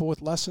example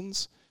with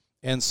lessons.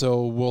 And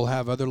so we'll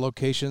have other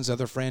locations,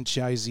 other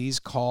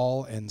franchisees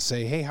call and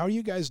say, hey, how are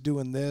you guys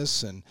doing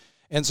this? And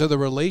And so the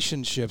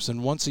relationships,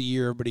 and once a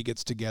year everybody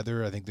gets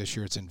together. I think this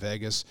year it's in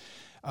Vegas.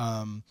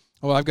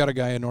 Well, I've got a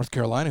guy in North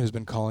Carolina who's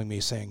been calling me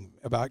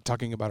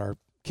talking about our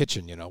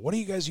kitchen. What do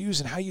you guys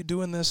use and how you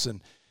doing this?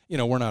 And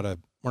we're not a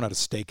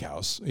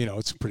steakhouse.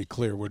 It's pretty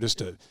clear. We're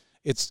just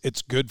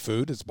it's good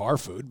food. It's bar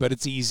food, but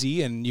it's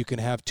easy, and you can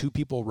have 2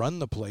 people run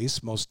the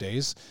place most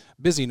days.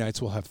 Busy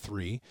nights we'll have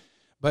 3,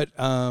 but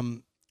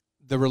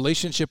the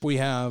relationship we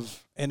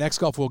have, and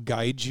X-Golf will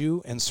guide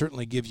you and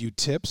certainly give you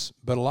tips,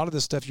 but a lot of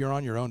this stuff you're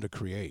on your own to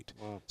create.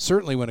 Wow.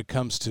 Certainly when it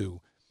comes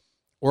to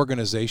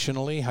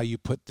organizationally, how you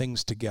put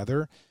things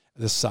together,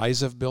 the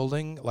size of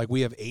building, like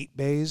we have 8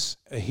 bays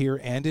here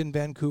and in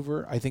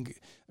Vancouver. I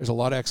think there's a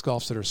lot of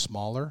X-Golfs that are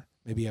smaller.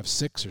 Maybe you have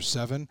 6 or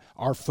 7.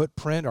 Our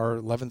footprint, our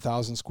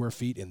 11,000 square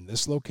feet in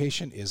this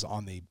location is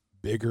on the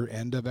bigger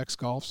end of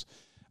X-Golfs.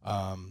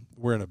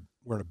 We're in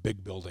a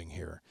big building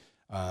here.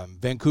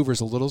 Vancouver's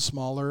a little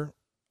smaller,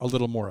 a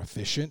little more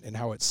efficient in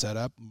how it's set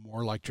up,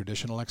 more like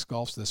traditional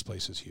X-Golfs. This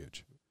place is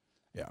huge.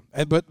 Yeah,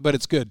 but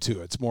it's good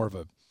too. It's more of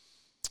a,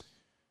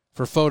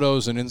 for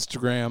photos and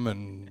Instagram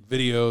and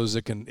videos,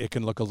 it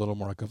can look a little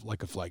more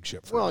like a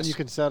flagship for us. And you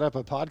can set up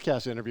a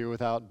podcast interview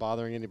without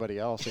bothering anybody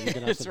else, and you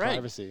can have some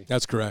privacy.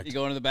 That's correct. You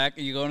go into the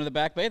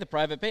back bay, the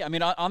private bay. I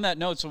mean, on that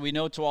note, so we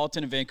know Tualatin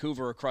and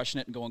Vancouver are crushing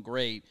it and going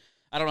great.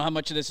 I don't know how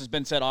much of this has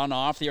been said on and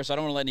off the air, so I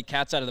don't want to let any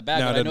cats out of the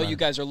bag. But I know you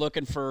guys are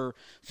looking for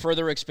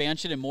further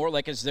expansion and more.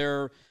 Like, is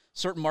there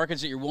certain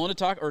markets that you're willing to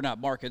talk, or not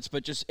markets,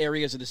 but just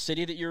areas of the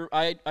city that you're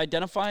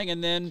identifying?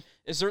 And then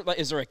is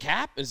there a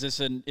cap? Is this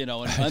an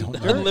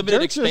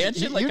unlimited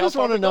expansion? You just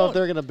want to know if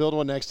they're going to build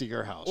one next to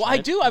your house. Well, right?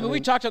 I do. I mean, we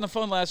talked on the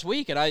phone last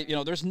week, and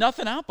there's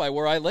nothing out by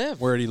where I live.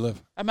 Where do you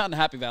live? I'm out in the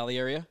Happy Valley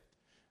area.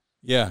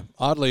 Yeah,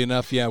 oddly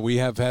enough, we've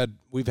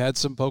had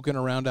some poking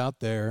around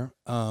out there,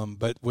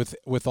 but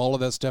with all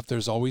of that stuff,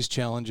 there's always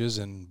challenges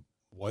and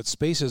what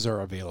spaces are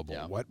available,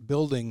 what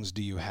buildings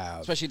do you have,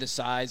 especially the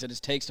size that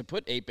it takes to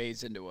put 8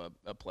 bays into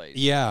a place.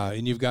 Yeah,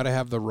 and you've got to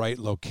have the right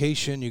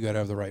location, you got to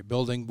have the right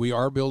building. We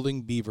are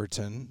building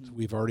Beaverton. Mm-hmm.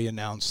 We've already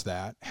announced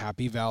that.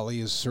 Happy Valley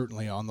is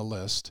certainly on the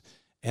list,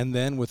 and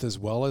then with as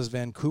well as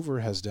Vancouver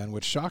has done,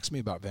 which shocks me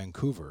about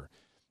Vancouver,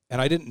 and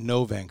I didn't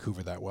know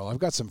Vancouver that well. I've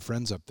got some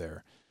friends up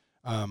there.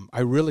 I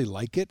really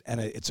like it,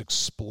 and it's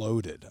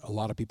exploded. A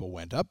lot of people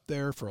went up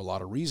there for a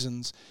lot of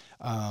reasons,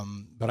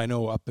 but I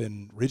know up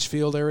in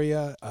Ridgefield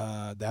area,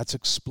 that's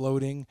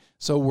exploding.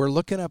 So we're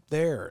looking up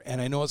there,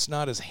 and I know it's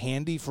not as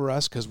handy for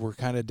us because we're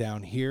kind of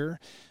down here,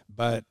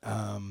 but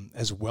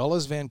as well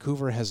as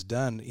Vancouver has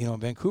done,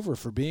 Vancouver,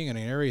 for being in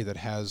an area that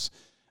has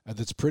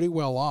that's pretty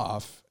well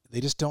off,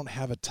 they just don't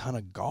have a ton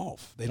of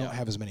golf. They don't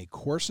have as many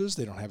courses.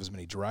 They don't have as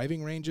many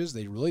driving ranges.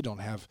 They really don't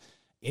have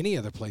any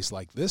other place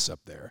like this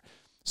up there.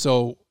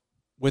 So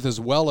with as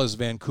well as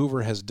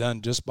Vancouver has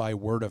done just by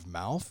word of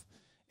mouth,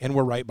 and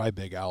we're right by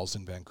Big Al's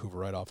in Vancouver,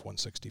 right off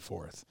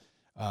 164th,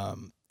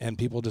 and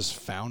people just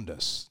found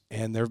us.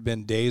 And there have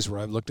been days where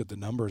I've looked at the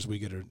numbers. We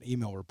get an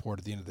email report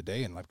at the end of the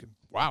day, and like,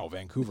 wow,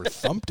 Vancouver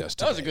thumped us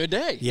today. That was a good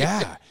day.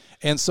 Yeah.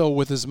 And so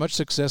with as much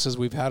success as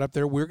we've had up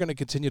there, we're going to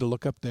continue to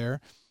look up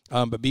there.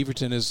 But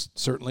Beaverton is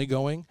certainly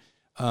going.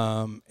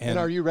 And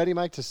are you ready,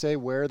 Mike, to say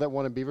where that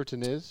one in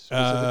Beaverton is?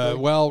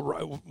 Well,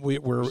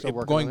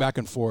 we're going back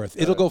and forth.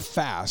 It'll go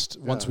fast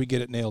once we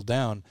get it nailed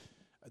down.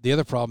 The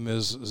other problem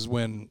is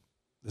when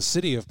the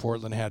city of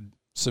Portland had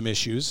some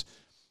issues,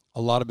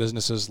 a lot of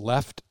businesses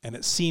left, and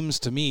it seems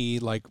to me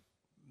like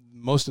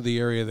most of the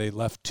area they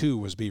left to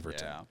was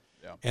Beaverton.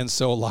 Yeah. And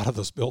so a lot of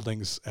those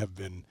buildings have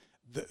been,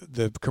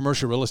 the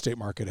commercial real estate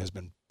market has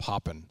been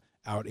popping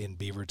out in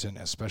Beaverton,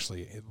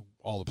 especially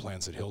all the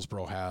plans that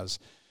Hillsborough has.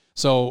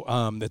 So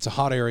it's a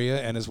hot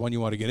area and is one you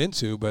want to get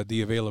into, but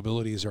the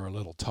availabilities are a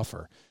little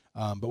tougher.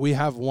 But we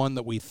have one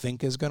that we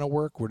think is going to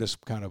work. We're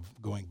just kind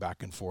of going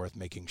back and forth,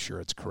 making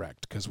sure it's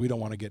correct, because we don't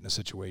want to get in a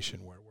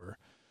situation where we're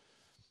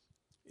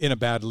in a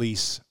bad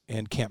lease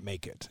and can't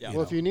make it. Yeah.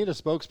 Well, if you need a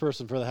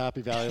spokesperson for the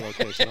Happy Valley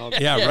location,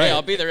 right.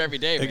 I'll be there every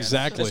day, man.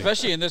 Exactly.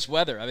 Especially in this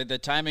weather. I mean, the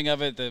timing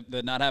of it,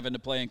 the not having to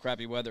play in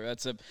crappy weather,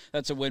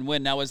 that's a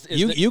win-win. Now,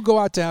 you go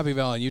out to Happy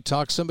Valley and you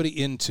talk somebody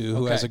into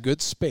who has a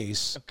good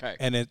space,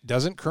 and it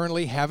doesn't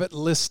currently have it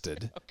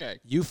listed.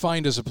 You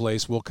find us a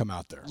place, we'll come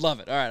out there.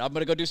 Love it. All right, I'm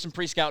going to go do some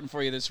pre-scouting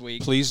for you this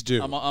week. Please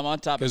do. I'm on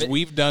top of it. Because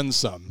we've done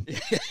some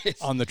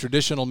on the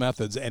traditional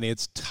methods, and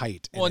it's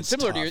tight. And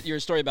similar to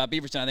your story about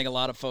Beaverton, I think a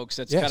lot of folks,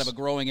 that's kind of a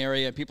growing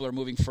area. People are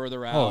moving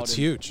further out. Oh, it's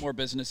huge. More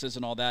businesses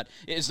and all that.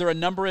 Is there a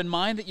number in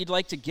mind that you'd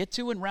like to get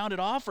to and round it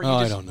off, or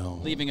are you just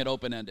leaving it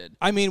open-ended?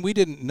 I mean, we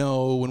didn't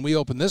know when we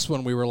opened this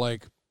one. We were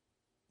like,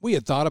 we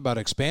had thought about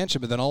expansion,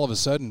 but then all of a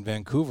sudden,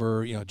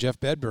 Vancouver, Jeff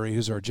Bedbury,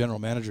 who's our general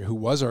manager, who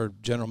was our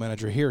general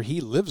manager here,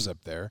 he lives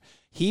up there.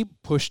 He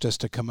pushed us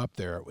to come up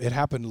there. It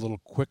happened a little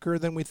quicker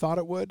than we thought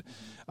it would.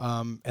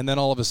 And then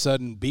all of a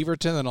sudden,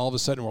 Beaverton, and all of a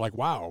sudden we're like,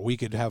 wow, we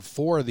could have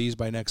 4 of these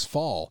by next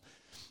fall.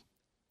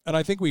 And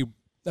I think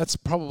that's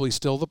probably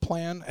still the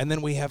plan. And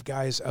then we have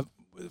guys,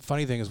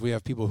 funny thing is we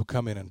have people who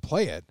come in and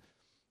play it,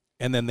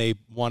 and then they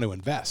want to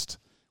invest.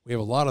 We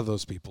have a lot of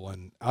those people.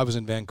 And I was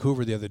in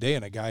Vancouver the other day,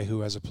 and a guy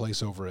who has a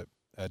place over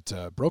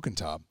at Broken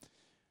Top,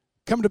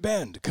 come to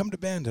Bend.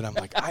 And I'm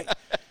like,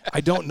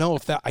 I don't know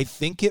if that, I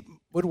think it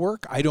would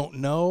work. I don't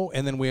know.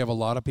 And then we have a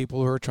lot of people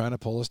who are trying to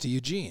pull us to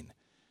Eugene.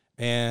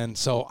 And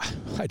so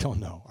I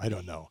don't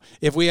know.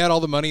 If we had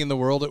all the money in the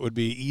world, it would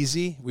be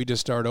easy. We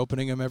just start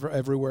opening them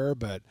everywhere,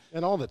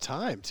 and all the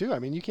time too. I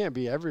mean, you can't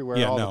be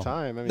everywhere all the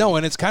time. I mean, no,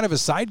 and it's kind of a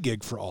side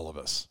gig for all of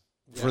us,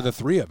 for the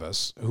three of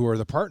us who are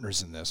the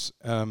partners in this.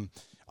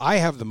 I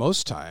have the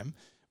most time,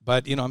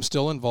 but I'm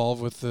still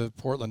involved with the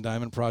Portland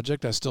Diamond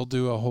Project. I still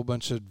do a whole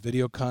bunch of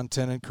video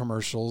content and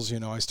commercials.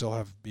 I still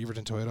have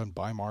Beaverton Toyota and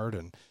Bimart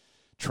and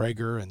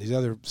Traeger and these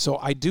other, so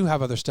I do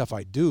have other stuff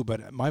I do,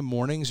 but my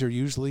mornings are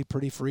usually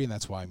pretty free, and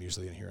that's why I'm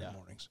usually in here in the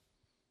mornings.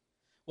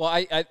 Well,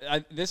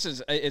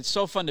 it's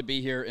so fun to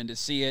be here and to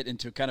see it and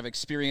to kind of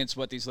experience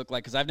what these look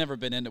like, because I've never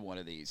been into one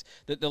of these.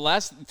 The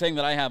last thing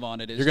that I have on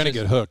it is you're going to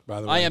get hooked,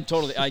 by the way. I am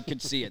totally. I can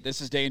see it. This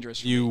is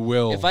dangerous for you me.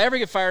 will. If I ever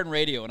get fired in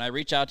radio and I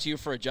reach out to you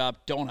for a job,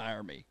 don't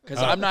hire me, because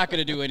I'm not going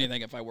to do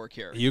anything if I work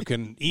here. You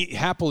can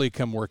happily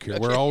come work here.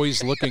 We're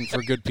always looking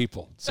for good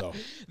people. So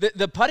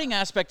the putting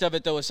aspect of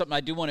it, though, is something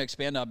I do want to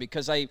expand on,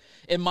 because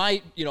in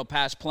my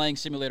past playing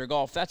simulator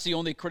golf, that's the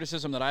only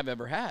criticism that I've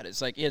ever had.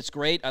 It's like, it's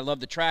great. I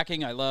love the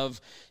tracking. I love,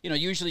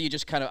 usually you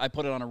just I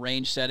put it on a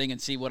range setting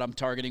and see what I'm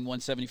targeting,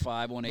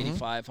 175,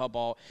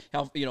 185,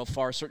 how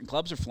far certain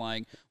clubs are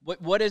flying.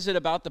 What is it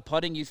about the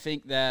putting you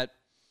think that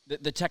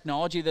the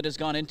technology that has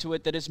gone into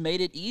it that has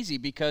made it easy?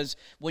 Because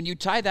when you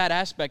tie that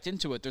aspect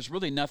into it, there's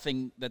really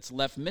nothing that's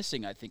left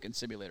missing, I think, in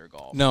simulator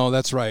golf. No,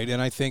 that's right.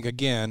 And I think,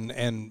 again,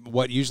 and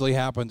what usually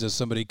happens is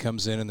somebody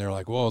comes in and they're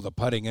like, whoa, the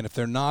putting. And if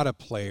they're not a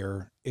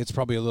player, it's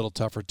probably a little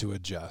tougher to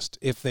adjust.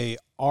 If they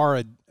are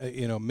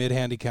a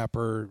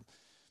mid-handicapper,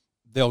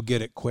 they'll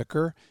get it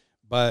quicker.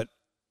 But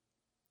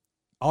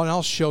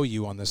I'll show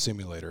you on the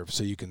simulator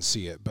so you can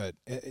see it. But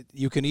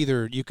you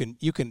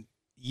can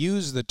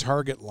use the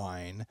target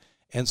line,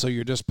 and so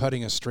you're just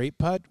putting a straight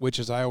putt, which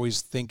is, I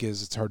always think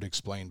it's hard to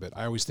explain, but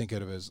I always think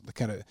of it as the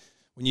kind of,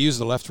 when you use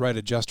the left-right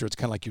adjuster, it's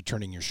kind of like you're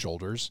turning your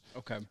shoulders.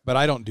 Okay. But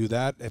I don't do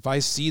that. If I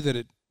see that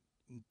it's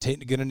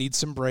going to need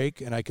some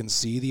break and I can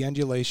see the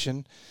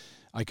undulation,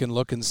 I can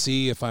look and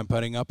see if I'm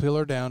putting uphill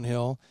or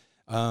downhill.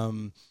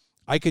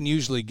 I can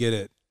usually get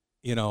it,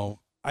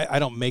 I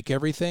don't make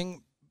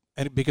everything,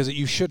 and because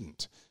you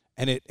shouldn't,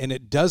 and it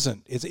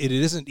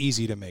isn't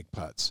easy to make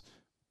putts.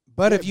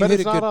 But if you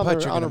hit a good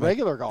putt, you're on a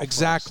regular golf course.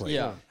 Exactly.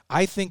 Yeah.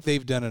 I think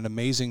they've done an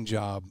amazing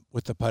job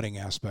with the putting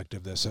aspect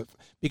of this,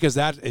 because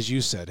that, as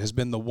you said, has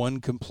been the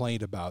one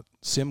complaint about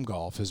sim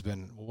golf has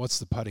been, well, what's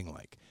the putting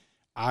like?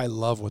 I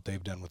love what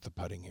they've done with the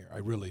putting here. I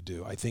really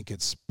do. I think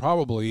it's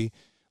probably,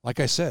 like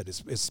I said,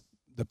 it's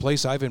the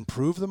place I've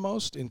improved the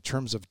most in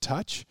terms of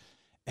touch.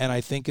 And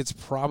I think it's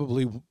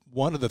probably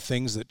one of the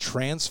things that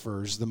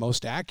transfers the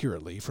most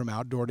accurately from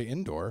outdoor to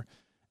indoor,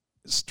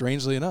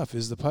 strangely enough,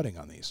 is the putting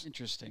on these.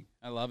 Interesting.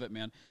 I love it,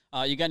 man.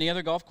 You got any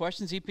other golf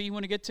questions, EP, you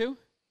want to get to?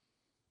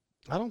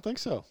 I don't think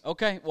so.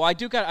 Okay. Well, I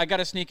got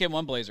to sneak in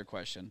one Blazer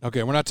question.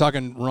 Okay, we're not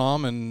talking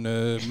ROM and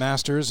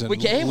Masters and we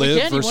can.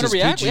 Live You want to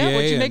react? PGA. Yeah,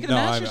 what'd you make of the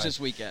Masters this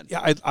weekend?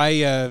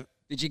 Yeah,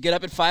 did you get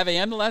up at 5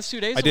 a.m. the last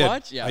 2 days to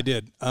watch? Yeah, I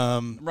did.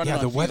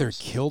 The weather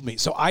killed me.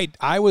 So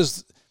I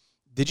was.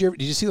 Did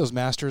you see those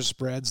Masters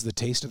spreads? The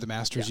taste of the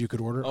Masters you could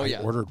order. Oh, yeah.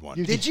 I ordered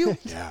one. Did you?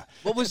 Yeah.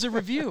 What was the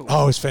review?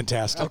 Oh, it was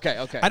fantastic.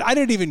 Okay. I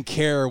didn't even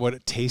care what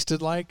it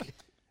tasted like,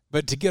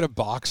 but to get a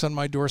box on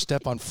my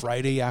doorstep on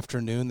Friday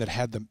afternoon that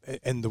had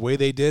and the way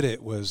they did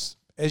it was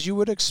as you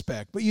would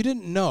expect, but you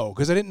didn't know,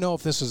 because I didn't know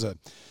if this was a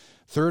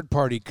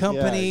third-party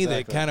company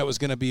that kind of was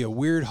going to be a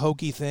weird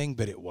hokey thing,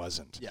 but it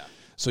wasn't. Yeah.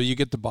 So you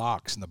get the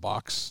box, and the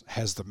box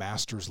has the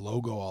Masters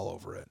logo all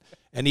over it,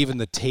 and even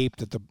the tape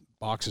that the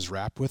box is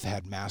wrapped with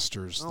had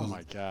Masters,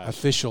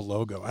 official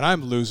logo. And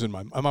I'm losing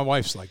my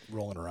wife's like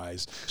rolling her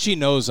eyes. She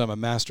knows I'm a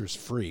Masters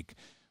freak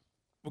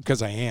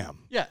because I am.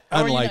 Yeah.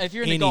 If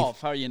you're into golf,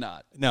 how are you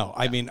not? No,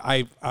 yeah. I mean,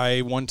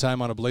 I one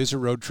time on a Blazer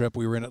road trip,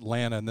 we were in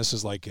Atlanta, and this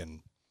is like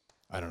in,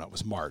 I don't know, it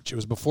was March. It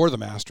was before the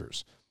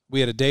Masters. We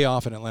had a day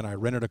off in Atlanta. I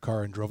rented a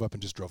car and drove up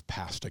and just drove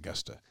past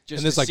Augusta. Just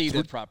and this to like see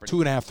the property.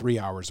 2.5, 3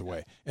 hours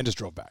away, and just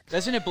drove back.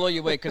 Doesn't it blow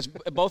you away? Because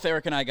both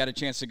Eric and I got a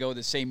chance to go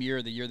the same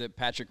year, the year that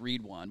Patrick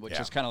Reed won, which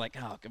is kind of like,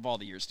 of all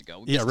the years to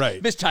go.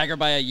 Missed Tiger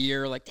by a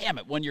year. Like, damn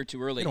it, 1 year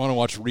too early. You don't want to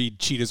watch Reed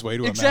cheat his way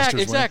to a Masters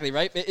win. Exactly,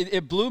 right?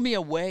 It blew me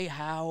away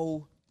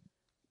how,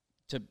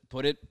 to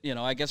put it,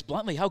 I guess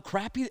bluntly, how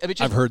crappy. I mean,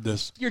 I've heard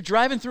this. You're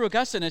driving through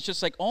Augusta, and it's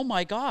just like, oh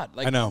my God,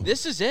 like, I know.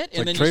 This is it. It's and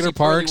like then Trailer you see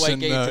Parks White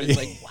and Gates, and it's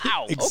like,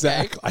 wow,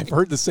 exactly. Okay. I've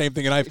heard the same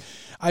thing, and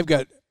I've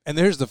got. And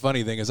here's the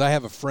funny thing is, I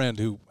have a friend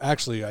who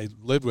actually I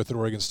lived with at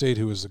Oregon State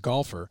who is a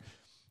golfer.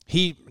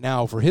 He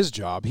now for his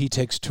job he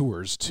takes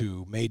tours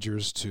to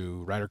majors,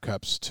 to Ryder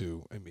Cups,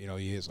 to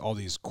he has all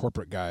these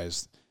corporate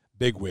guys,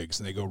 big wigs,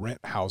 and they go rent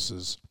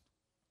houses,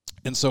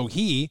 and so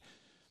he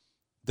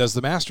does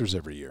the Masters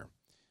every year.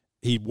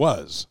 He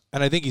was,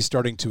 and I think he's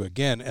starting to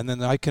again. And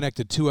then I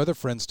connected two other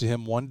friends to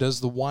him. One does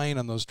the wine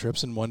on those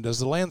trips, and one does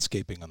the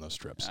landscaping on those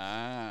trips.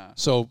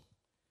 So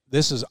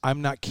this is,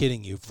 I'm not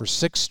kidding you, for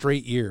 6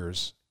 straight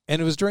years,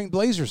 and it was during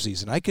Blazer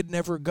season. I could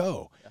never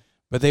go. Yeah.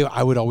 But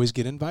I would always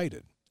get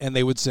invited. And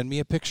they would send me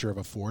a picture of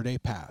a 4-day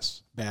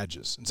pass,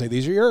 badges, and say,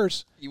 these are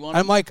yours.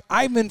 I'm like,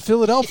 I'm in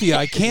Philadelphia.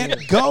 I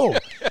can't go.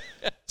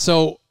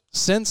 So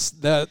since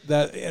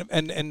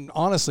and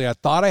honestly, I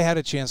thought I had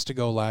a chance to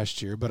go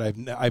last year, but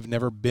I've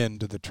never been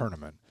to the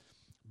tournament.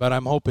 But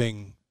I'm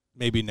hoping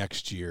maybe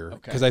next year,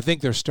 because I think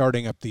they're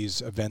starting up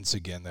these events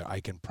again that I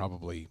can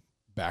probably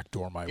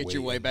backdoor my way. Get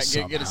your way back.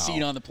 Get a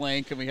seat on the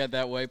plane. Can we head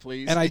that way,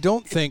 please? And I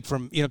don't think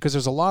because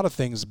there's a lot of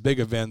things,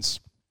 big events,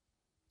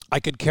 I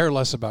could care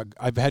less about.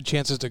 I've had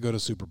chances to go to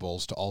Super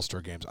Bowls, to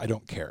All-Star games. I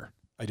don't care.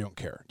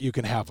 You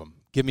can have them.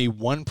 Give me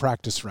one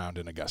practice round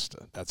in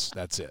Augusta.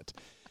 That's it.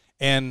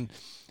 And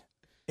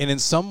in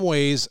some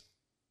ways,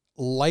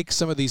 like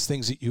some of these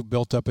things that you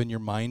built up in your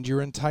mind your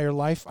entire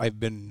life, I've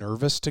been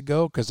nervous to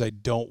go because I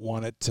don't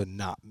want it to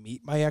not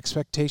meet my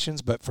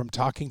expectations. But from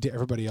talking to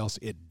everybody else,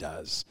 it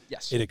does.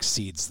 Yes. It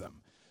exceeds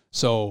them.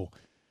 So,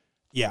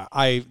 yeah,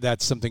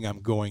 that's something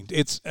I'm going to.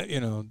 It's,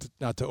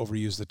 not to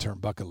overuse the term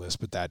bucket list,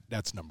 but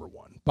that's number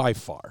one by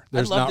far.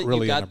 There's not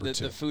really a number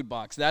two. The food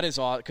box. That is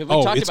all. Because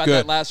we talked about good.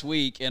 that last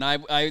week, and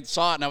I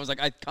saw it, and I was like,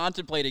 I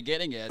contemplated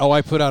getting it. Oh,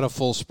 I put out a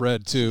full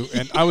spread too,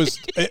 and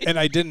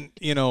I didn't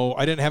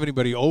have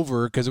anybody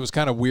over because it was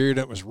kind of weird.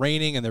 It was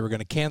raining, and they were going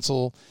to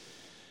cancel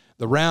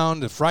the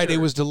round. The Friday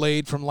was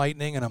delayed from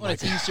lightning, and I'm like,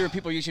 it's Easter.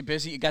 People are usually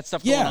busy. You got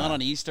stuff going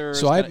on Easter.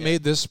 So I've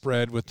made this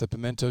spread with the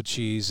pimento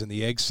cheese and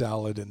the egg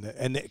salad,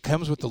 and it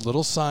comes with the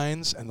little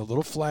signs and the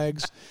little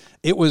flags.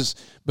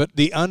 But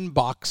the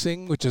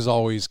unboxing, which is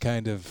always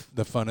kind of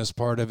the funnest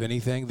part of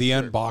anything, the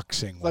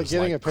unboxing was like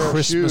getting a pair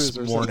Christmas of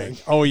shoes morning.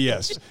 Oh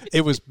yes,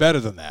 it was better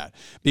than that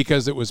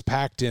because it was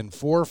packed in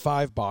 4 or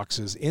 5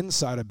 boxes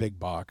inside a big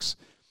box.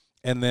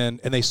 And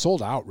they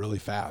sold out really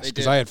fast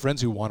because I had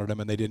friends who wanted them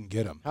and they didn't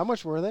get them. How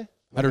much were they?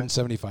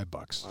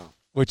 $175,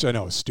 which I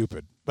know is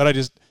stupid,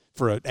 but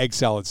for an egg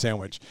salad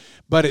sandwich.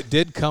 But it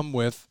did come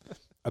with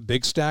a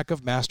big stack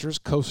of Masters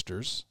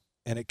coasters,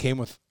 and it came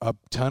with a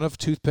ton of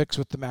toothpicks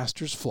with the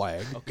Masters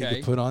flag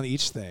to put on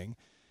each thing.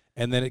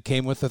 And then it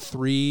came with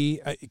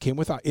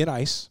in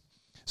ice.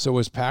 So it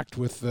was packed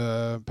with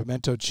the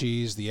pimento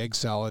cheese, the egg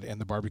salad, and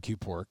the barbecue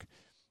pork.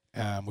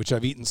 Which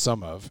I've eaten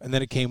some of. And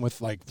then it came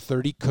with like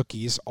 30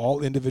 cookies,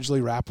 all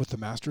individually wrapped with the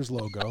Masters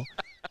logo.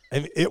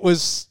 And it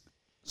was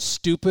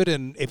stupid,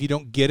 and if you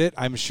don't get it,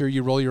 I'm sure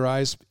you roll your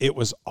eyes. It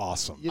was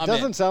awesome. It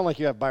doesn't sound like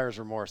you have buyer's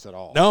remorse at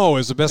all. No, it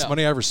was the best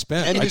money I ever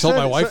spent. And I told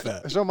my wife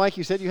that. So, Mike,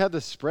 you said you had the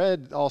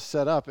spread all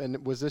set up,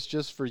 and was this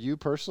just for you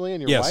personally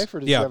and your wife? Or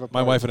did you have a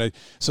my wife and I.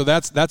 So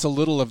that's a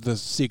little of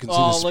so you can see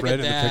the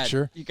spread in the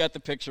picture. You got the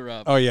picture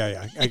up. Oh,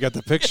 yeah. I got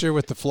the picture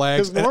with the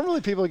flags. Because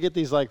normally people get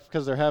these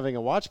because they're having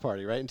a watch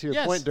party, right? And to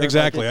your point, Dirk,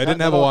 exactly. I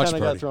didn't have a watch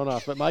party. Got thrown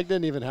off, but Mike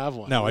didn't even have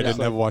one. No, I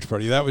didn't have a watch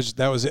party. That was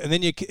it. And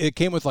then it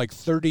came with like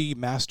 30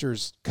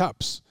 Masters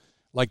cups.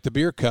 Like the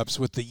beer cups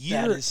with the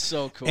year. That is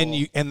so cool.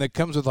 And it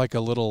comes with like a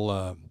little.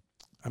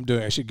 I'm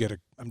doing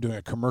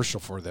a commercial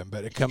for them,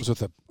 but it comes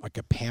with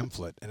a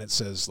pamphlet, and it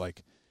says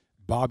like,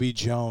 Bobby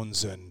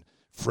Jones and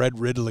Fred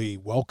Ridley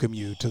welcome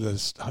you to the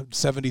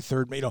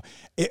 73rd.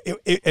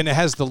 And it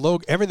has the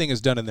logo. Everything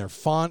is done in their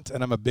font,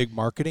 and I'm a big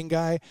marketing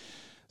guy,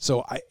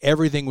 so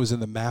everything was in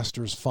the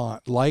Masters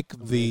font, like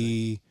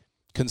the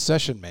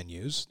concession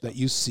menus that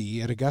you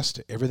see at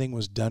Augusta. Everything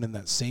was done in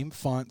that same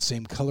font,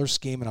 same color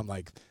scheme, and I'm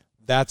like,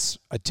 that's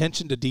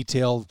attention to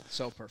detail.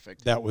 So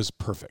perfect. That was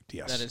perfect,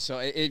 yes. That is so.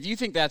 If you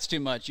think that's too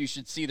much, you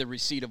should see the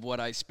receipt of what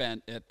I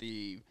spent at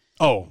the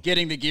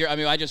getting the gear. I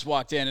mean, I just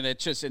walked in, and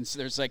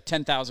there's like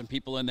 10,000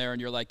 people in there,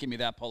 and you're like, give me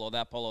that polo,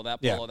 that polo, that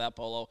polo, that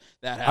polo,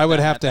 that hat. I would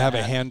have to have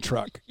a hand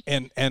truck.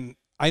 And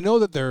I know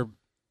that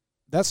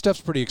that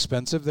stuff's pretty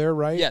expensive there,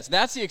 right? Yes,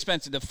 that's the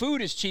expensive. The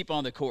food is cheap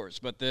on the course,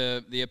 but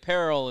the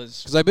apparel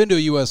is. Because I've been to a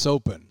U.S.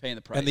 Open. Paying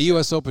the price. And the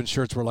U.S. Open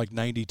shirts were like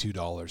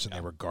 $92, and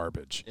they were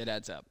garbage. It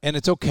adds up. And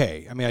it's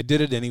okay. I mean, I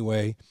did it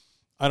anyway.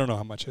 I don't know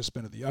how much I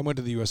spent I went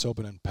to the U.S.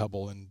 Open in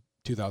Pebble in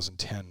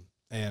 2010,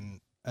 and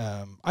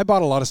I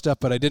bought a lot of stuff,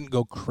 but I didn't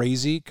go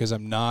crazy because I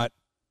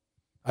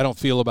don't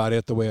feel about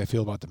it the way I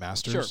feel about the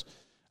Masters.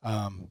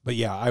 Sure. But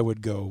yeah, I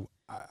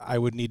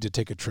would need to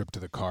take a trip to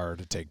the car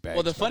to take bags.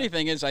 Well, the funny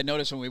thing is, I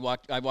noticed when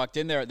I walked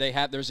in there,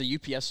 there's a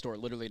UPS store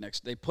literally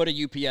next. They put a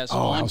UPS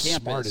on campus. How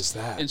smart is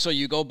that? And so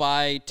you go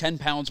buy 10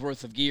 pounds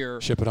worth of gear,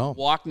 ship it home,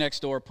 walk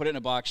next door, put it in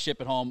a box, ship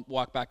it home,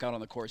 walk back out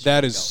on the course.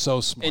 That is so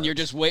smart. And you're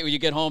just when you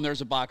get home,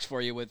 there's a box for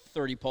you with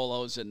 30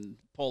 polos and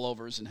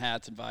pullovers and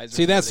hats and visors.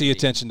 See, that's the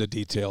attention to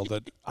detail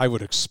that I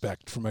would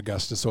expect from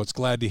Augusta. So it's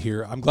glad to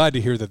hear. I'm glad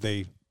to hear that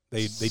they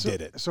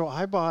did it. So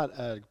I bought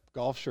a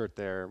golf shirt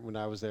there when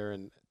I was there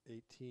in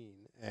 2018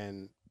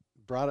 and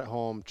brought it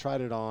home, tried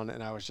it on,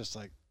 and I was just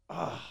like,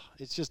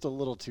 it's just a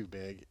little too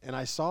big. And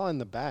I saw in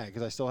the bag,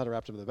 because I still had it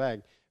wrapped up in the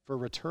bag, for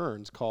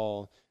returns,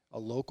 call a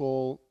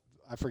local,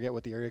 I forget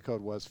what the area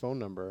code was, phone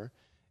number,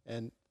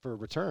 and for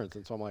returns.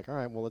 And so I'm like, all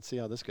right, well, let's see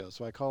how this goes.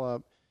 So I call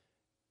up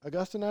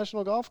Augusta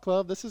National Golf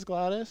Club. This is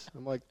Gladys.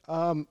 I'm like,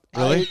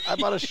 really? I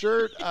bought a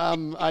shirt.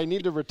 I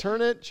need to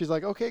return it. She's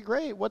like, okay,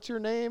 great. What's your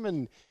name?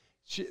 And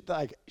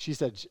She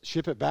said,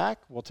 ship it back.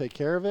 We'll take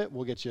care of it.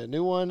 We'll get you a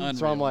new one. Unreal.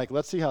 So I'm like,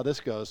 let's see how this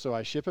goes. So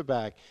I ship it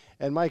back.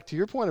 And Mike, to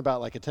your point about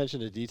like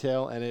attention to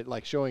detail and it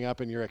like showing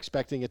up and you're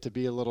expecting it to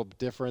be a little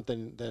different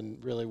than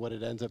really what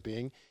it ends up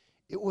being.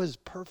 It was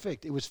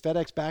perfect. It was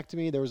FedEx back to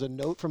me. There was a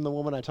note from the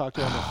woman I talked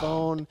to on the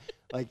phone.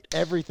 Like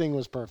everything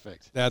was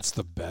perfect. That's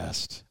the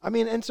best. I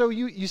mean, and so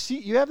you see,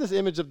 you have this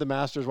image of the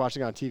Masters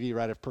watching on TV,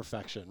 right, of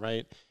perfection,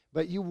 right?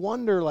 But you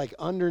wonder, like,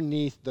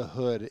 underneath the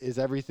hood, is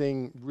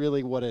everything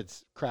really what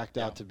it's cracked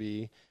out to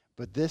be?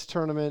 But this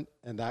tournament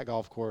and that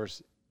golf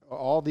course,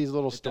 all these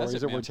little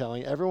stories that we're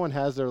telling, everyone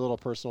has their little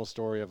personal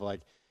story of,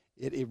 like,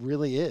 it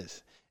really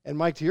is. And,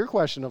 Mike, to your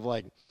question of,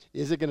 like,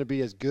 is it going to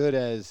be as good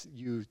as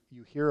you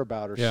hear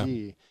about or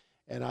see?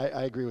 And I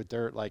agree with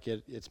Dirt. Like,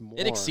 it's more.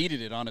 It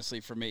exceeded it, honestly,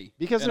 for me.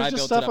 Because there's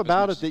just stuff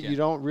about it that you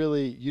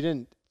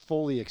didn't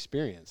fully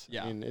experience.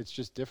 Yeah. I mean, it's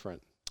just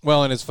different.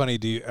 Well, and it's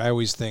funny, I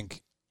always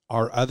think,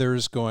 are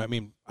others going? I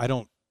mean, I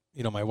don't,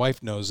 my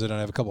wife knows it, and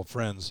I have a couple of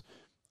friends.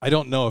 I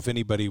don't know if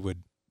anybody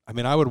would. I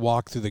mean, I would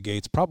walk through the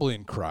gates probably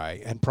and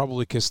cry and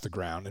probably kiss the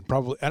ground and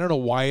probably, I don't know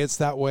why it's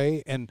that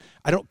way. And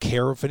I don't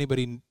care if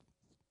anybody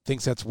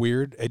thinks that's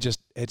weird. It's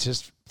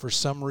just for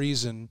some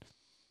reason,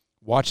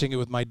 watching it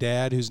with my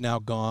dad, who's now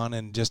gone,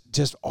 and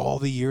just all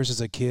the years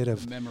as a kid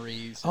of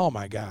memories. Oh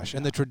my gosh.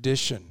 And the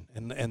tradition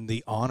and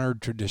the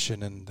honored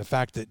tradition and the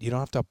fact that you don't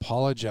have to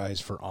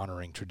apologize for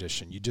honoring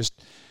tradition.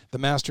 The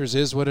Masters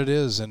is what it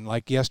is. And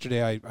like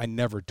yesterday, I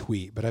never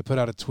tweet, but I put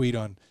out a tweet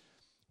on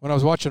when I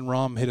was watching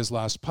Rahm hit his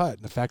last putt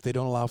and the fact they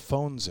don't allow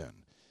phones in.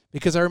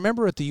 Because I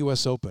remember at the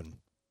U.S. Open,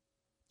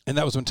 and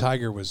that was when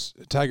Tiger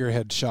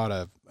had shot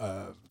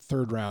a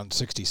third round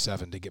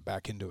 67 to get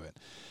back into it.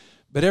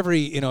 But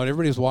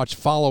everybody was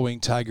following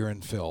Tiger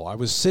and Phil. I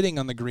was sitting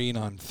on the green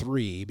on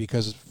 3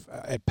 because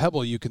at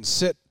Pebble you can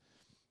sit.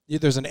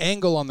 There's an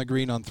angle on the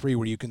green on 3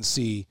 where you can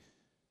see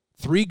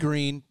 3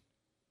 green,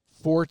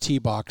 4 tee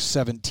box,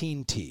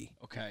 17 tee.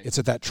 Okay. It's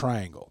at that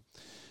triangle.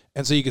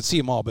 And so you can see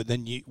them all. But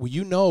then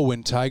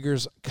when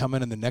Tiger's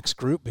coming in the next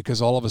group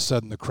because all of a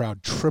sudden the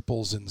crowd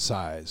triples in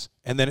size.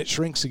 And then it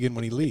shrinks again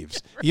when he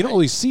leaves. Right. You don't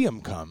really see them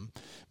come,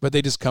 but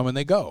they just come and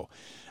they go.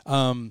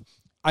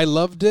 I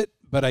loved it.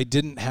 But I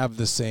didn't have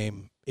the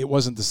same. It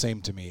wasn't the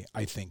same to me,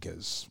 I think,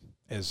 as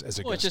a.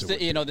 Well, it's just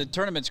the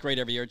tournament's great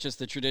every year. It's just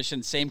the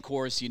tradition, same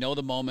course. The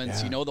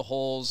moments, the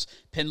holes,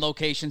 pin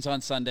locations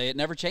on Sunday. It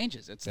never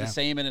changes. It's the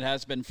same, and it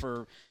has been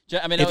for.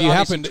 I mean, if you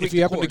happen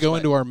to go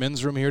into our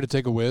men's room here to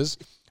take a whiz,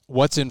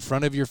 what's in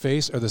front of your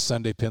face are the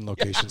Sunday pin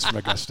locations from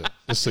Augusta.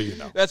 Just so you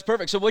know. That's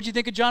perfect. So, what did you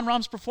think of Jon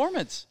Rahm's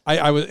performance? I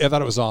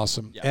thought it was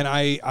awesome, and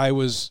I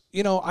was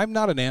I'm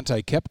not an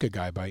anti-Koepka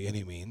guy by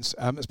any means,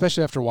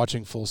 especially after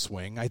watching Full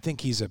Swing. I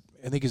think he's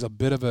a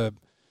bit of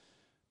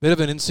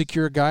an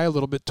insecure guy, a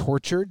little bit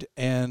tortured,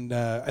 and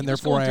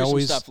therefore I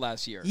always some stuff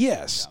last year.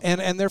 Yes,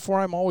 and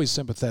therefore I'm always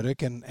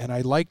sympathetic, and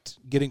I liked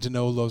getting to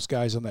know those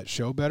guys on that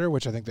show better,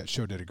 which I think that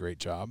show did a great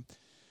job.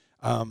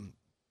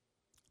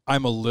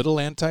 I'm a little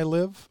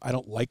anti-live. I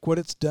don't like what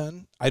it's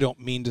done. I don't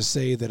mean to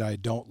say that I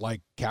don't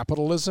like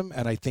capitalism,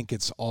 and I think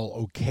it's all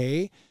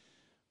okay,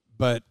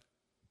 but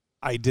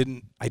I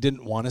didn't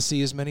want to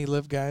see as many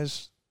live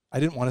guys. I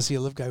didn't want to see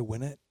a live guy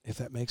win it, if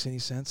that makes any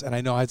sense. And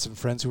I know I had some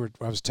friends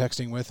I was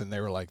texting with, and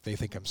they were like, they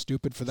think I'm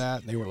stupid for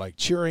that, and they were like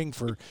cheering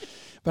for,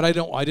 but I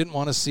didn't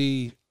want to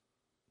see.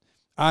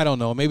 I don't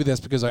know. Maybe that's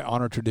because I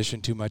honor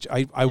tradition too much.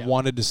 I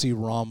wanted to see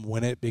Rahm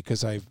win it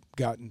because I've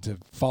gotten to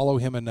follow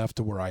him enough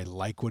to where I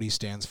like what he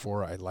stands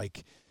for. I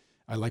like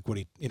what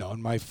he,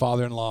 and my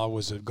father-in-law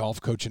was a golf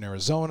coach in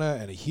Arizona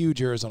and a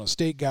huge Arizona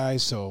State guy.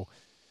 So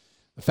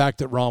the fact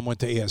that Rahm went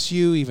to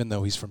ASU, even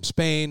though he's from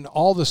Spain,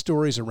 all the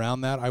stories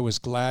around that, I was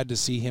glad to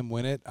see him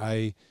win it.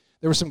 There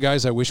were some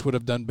guys I wish would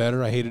have done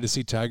better. I hated to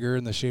see Tiger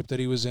in the shape that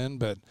he was in,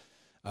 but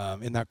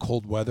in that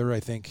cold weather, I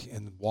think,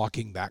 in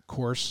walking that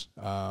course,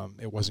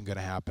 it wasn't going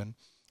to happen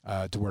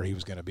to where he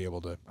was going to be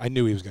able to. I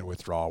knew he was going to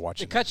withdraw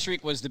watching. The cut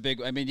streak was the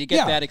big. I mean, you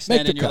get that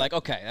extended, and you're like,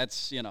 okay,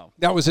 that's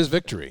That was his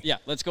victory. Yeah,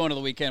 let's go into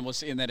the weekend. We'll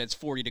see, and then it's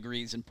 40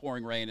 degrees and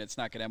pouring rain. It's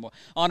not going to have more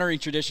honoring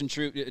tradition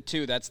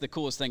too. That's the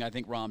coolest thing I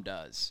think Rahm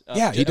does.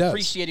 He does.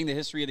 Appreciating the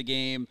history of the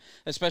game,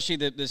 especially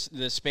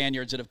the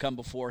Spaniards that have come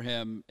before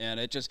him, and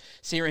it just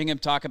hearing him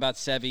talk about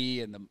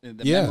Seve and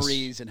the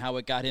memories and how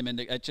it got him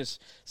into. It's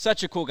just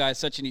such a cool guy,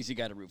 such an easy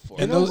guy to root for.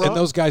 And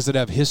those guys that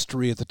have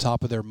history at the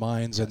top of their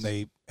minds, and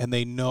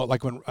they know,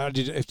 like when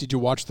did you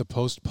watch the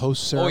post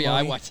ceremony? Oh yeah,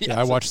 I watched. Yeah,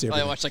 I watched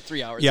I watched like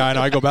 3 hours. Yeah, and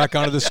I go back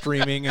onto the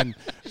streaming, and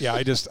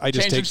I just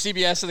change from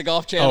CBS to the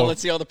Golf Channel.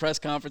 Let's see all the press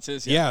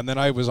conferences. Yeah, and then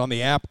I was on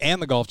the app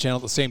and the Golf Channel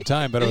at the same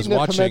time, but I was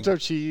watching pimento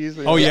cheese.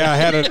 Oh yeah, I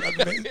had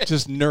a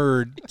just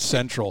nerd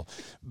central,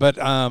 but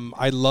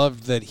I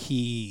loved that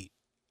he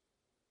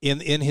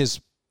in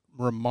his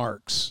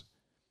remarks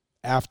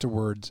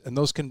afterwards, and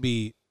those can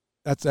be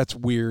that's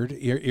weird.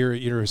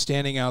 You're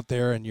standing out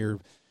there and you're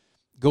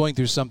going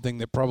through something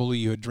that probably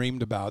you had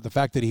dreamed about. The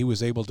fact that he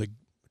was able to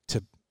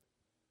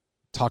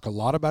talk a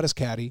lot about his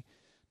caddy,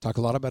 talk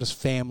a lot about his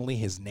family,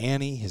 his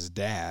nanny, his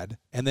dad,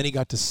 and then he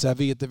got to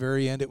Seve at the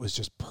very end. It was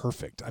just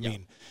perfect. I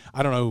mean,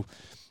 I don't know.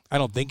 I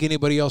don't think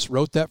anybody else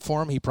wrote that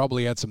for him. He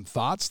probably had some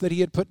thoughts that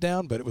he had put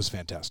down, but it was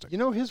fantastic. You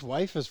know, his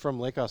wife is from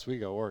Lake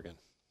Oswego, Oregon.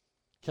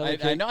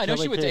 I know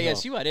she went to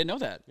ASU. I didn't know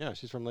that. Yeah,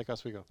 she's from Lake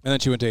Oswego. And then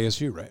she went to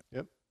ASU, right?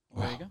 Yep.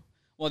 Wow. There you go.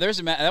 Well,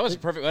 that was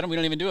perfect. We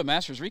don't even do a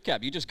Masters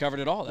recap. You just covered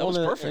it all. That was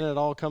perfect. And it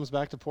all comes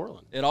back to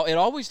Portland. It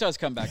always does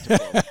come back to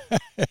Portland.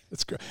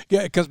 That's great.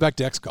 Yeah, it comes back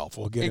to X-Golf.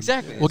 We'll get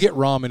exactly. We'll get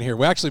Rom in here.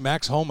 Well, actually,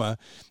 Max Homa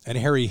and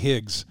Harry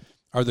Higgs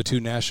are the two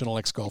national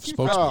X-Golf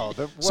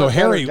spokesmen. So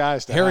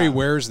Harry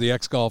wears the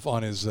X-Golf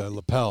on his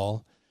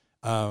lapel,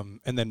 and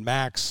then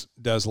Max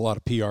does a lot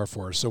of PR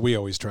for us. So we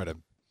always try to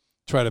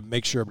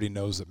make sure everybody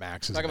knows that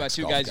Max is. Talk about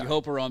two guys you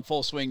hope are on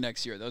full swing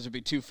next year. Those would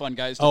be two fun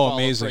guys to follow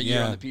amazing, for a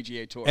year on the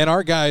PGA Tour. And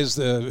our guys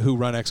who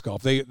run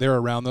X-Golf, they're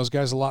around those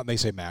guys a lot, and they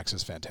say Max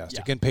is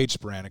fantastic. And Paige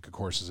Sporanic, of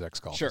course, is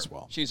X-Golf as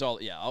well. She's all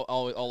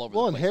over the place.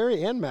 Well, and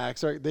Harry and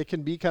Max, they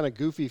can be kind of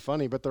goofy,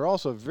 funny, but they're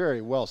also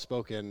very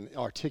well-spoken,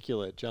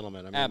 articulate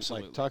gentlemen. I mean,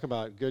 absolutely. Talk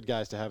about good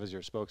guys to have as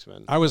your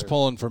spokesman. I was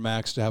pulling for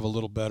Max to have a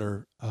little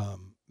better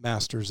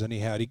Masters than he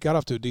had. He got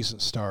off to a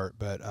decent start,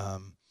 but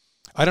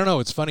I don't know.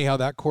 It's funny how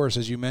that course,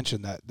 as you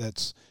mentioned,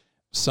 that's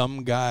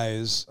some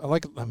guys,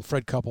 like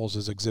Fred Couples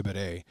is Exhibit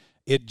A.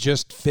 It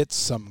just fits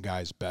some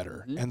guys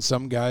better, and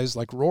some guys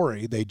like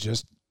Rory, they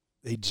can't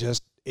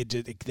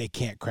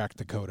crack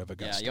the code of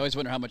Augusta. Yeah, you always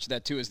wonder how much of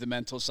that too is the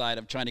mental side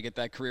of trying to get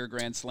that career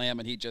Grand Slam,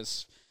 and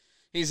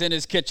he's in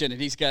his kitchen,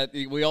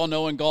 and we all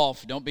know in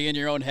golf, don't be in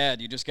your own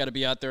head. You just got to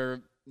be out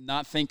there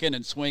not thinking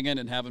and swinging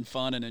and having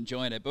fun and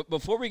enjoying it. But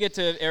before we get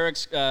to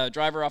Eric's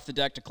driver off the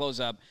deck to close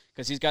up,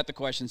 because he's got the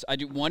questions, I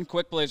do one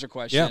quick Blazer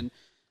question.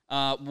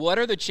 Yeah. What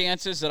are the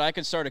chances that I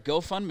could start a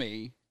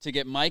GoFundMe to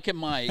get Mike and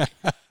Mike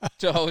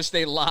to host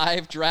a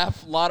live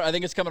draft lottery? I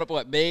think it's coming up,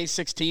 May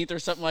 16th or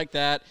something like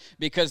that,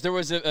 because there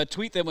was a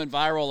tweet that went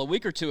viral a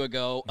week or two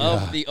ago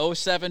of the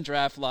 07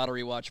 draft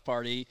lottery watch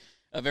party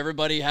of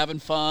everybody having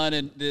fun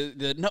and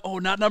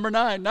not number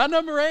 9, not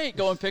number 8,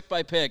 going pick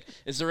by pick.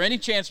 Is there any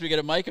chance we get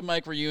a Mike and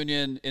Mike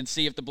reunion and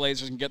see if the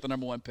Blazers can get the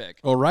number 1 pick?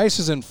 Well, Rice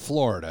is in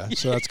Florida,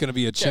 so that's going to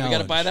be a challenge. We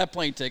got to buy that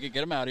plane ticket,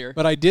 get him out here.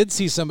 But I did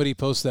see somebody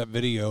post that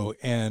video,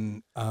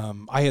 and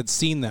I had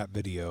seen that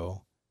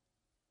video,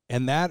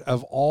 and that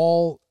of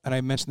all, and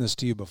I mentioned this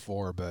to you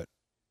before, but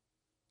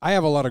I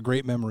have a lot of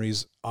great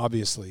memories,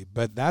 obviously,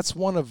 but it's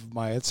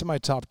in my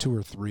top 2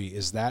 or 3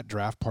 is that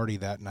draft party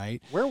that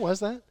night. Where was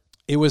that?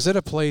 It was at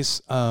a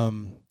place,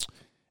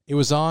 it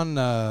was on,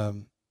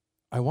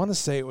 I want to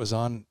say it was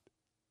on,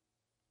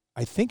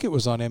 I think it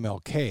was on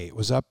MLK. It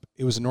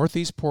was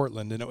Northeast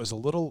Portland, and it was a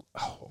little,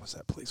 what was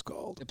that place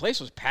called? The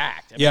place was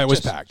packed. It was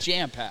packed.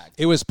 Jam-packed.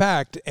 It was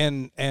packed,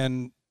 and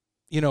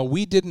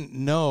we didn't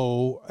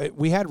know,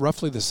 we had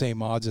roughly the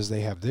same odds as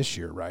they have this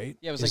year, right?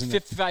 Yeah, it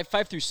was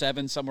 5 through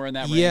 7, somewhere in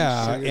that range.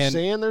 Yeah. So you're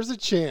saying there's a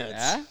chance.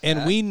 Yeah?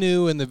 And we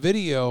knew in the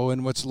video,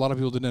 and what a lot of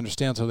people didn't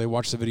understand until they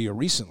watched the video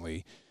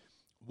recently,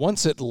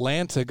 once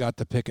Atlanta got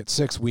the pick at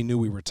 6, we knew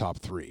we were top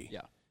 3.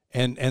 Yeah.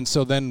 And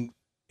so then,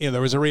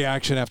 there was a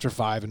reaction after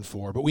 5 and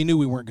 4, but we knew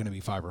we weren't going to be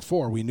 5 or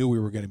 4. We knew we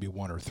were going to be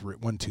 1,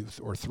 2,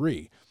 or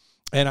 3.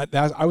 And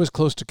I was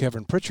close to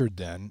Kevin Pritchard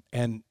then,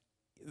 and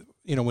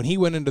when he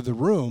went into the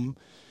room,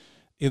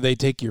 they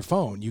take your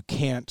phone. You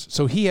can't.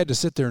 So he had to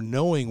sit there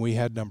knowing we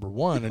had number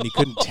 1, and he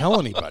couldn't tell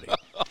anybody.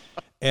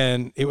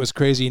 And it was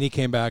crazy, and he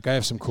came back. I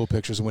have some cool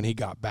pictures when he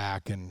got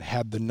back and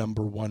had the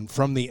number 1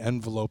 from the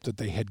envelope that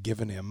they had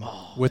given him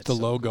with the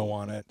logo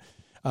on it.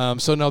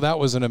 So, no, that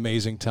was an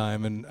amazing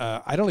time, and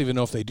I don't even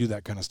know if they do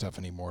that kind of stuff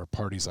anymore,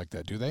 parties like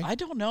that, do they? I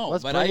don't know.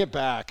 Let's bring it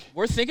back.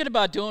 We're thinking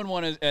about doing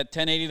one at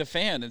 1080 The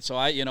Fan, and so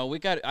I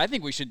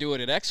think we should do it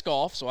at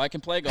X-Golf so I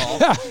can play golf.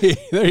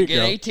 There you get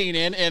go. 18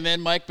 in, and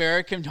then Mike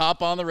Barrett can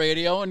hop on the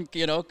radio and,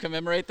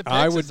 commemorate the picks.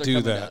 I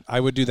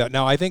would do that.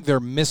 Now, I think they're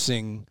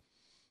missing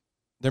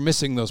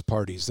those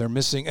parties. They're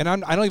missing, and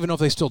I don't even know if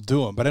they still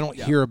do them, but I don't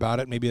hear about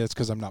it. Maybe that's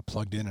because I'm not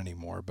plugged in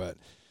anymore, but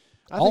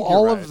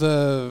all of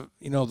the,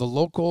 the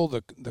local,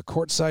 the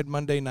courtside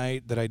Monday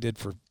night that I did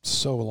for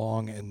so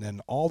long, and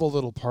then all the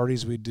little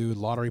parties we do,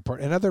 lottery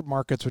party, and other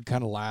markets would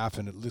kind of laugh,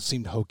 and it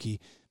seemed hokey,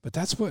 but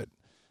that's what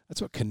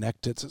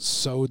connected. It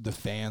sewed the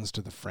fans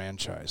to the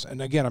franchise.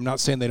 And again, I'm not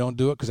saying they don't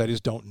do it because I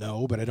just don't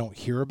know, but I don't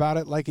hear about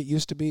it like it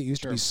used to be. It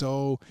used to be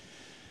so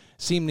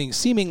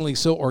seemingly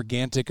so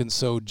organic and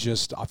so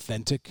just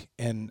authentic,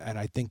 and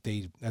I think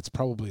that's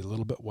probably a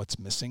little bit what's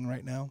missing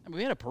right now.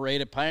 We had a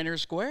parade at Pioneer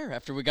Square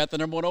after we got the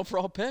number 1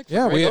 overall pick.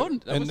 Yeah,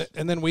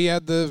 and then we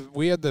had the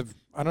I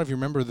don't know if you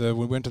remember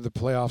we went to the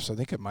playoffs. I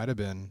think it might have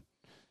been,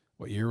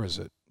 what year was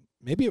it?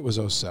 Maybe it was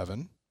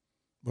 07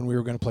 when we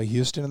were going to play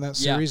Houston in that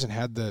series and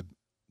had the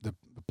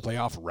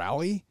playoff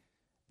rally.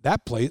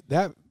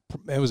 It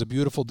was a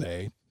beautiful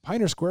day.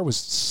 Pioneer Square was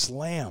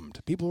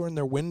slammed. People were in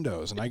their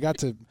windows, and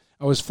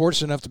I was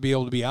fortunate enough to be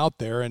able to be out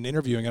there and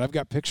interviewing, and I've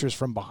got pictures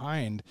from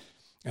behind,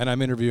 and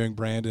I'm interviewing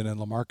Brandon and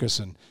LaMarcus,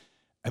 and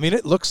I mean,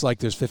 it looks like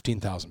there's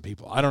 15,000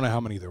 people. I don't know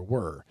how many there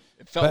were.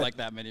 It felt like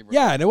that many.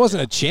 Yeah, and it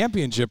wasn't a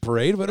championship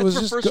parade, but it was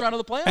just first round of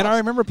the playoffs. And I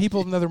remember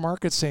people in other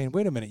markets saying,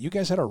 "Wait a minute, you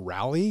guys had a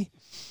rally?"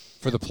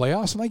 for the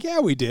playoffs? I'm like, yeah,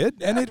 we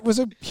did. And it was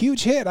a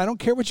huge hit. I don't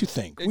care what you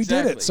think. Exactly. We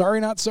did it. Sorry,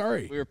 not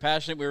sorry. We were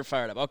passionate. We were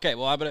fired up. Okay,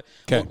 well,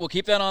 we'll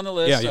keep that on the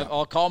list. Yeah.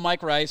 I'll call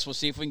Mike Rice. We'll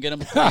see if we can get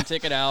him a plane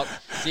ticket out,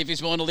 see if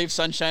he's willing to leave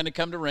sunshine to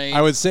come to rain.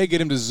 I would say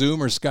get him to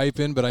Zoom or Skype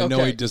in, but I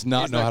know he does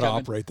not know how to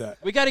operate that.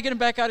 We got to get him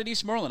back out at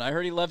Eastmoreland. I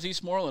heard he loves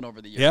Eastmoreland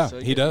over the years. Yeah,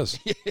 so he does.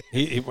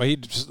 he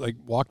just like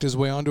walked his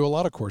way onto a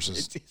lot of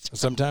courses.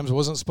 Sometimes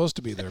wasn't supposed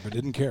to be there, but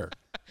didn't care.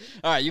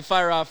 All right, you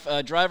fire off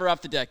driver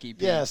off the deck, EP.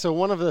 Yeah, so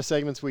one of the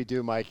segments we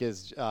do, Mike,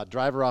 is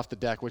driver off the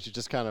deck, which is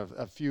just kind of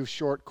a few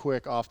short,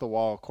 quick,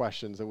 off-the-wall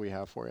questions that we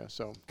have for you.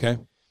 So, okay.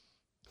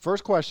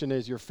 First question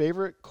is your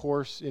favorite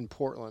course in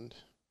Portland,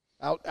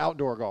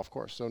 outdoor golf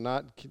course. So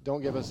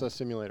don't give us a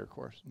simulator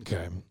course.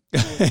 Okay.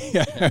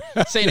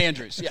 St.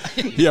 Andrews. Yeah.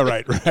 Yeah.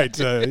 Right.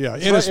 Yeah.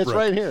 It's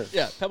right here.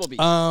 Yeah. Pebble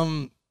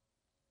Beach.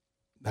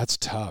 That's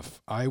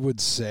tough. I would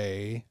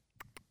say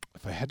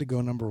if I had to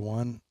go number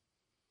one,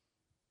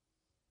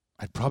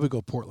 I'd probably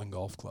go Portland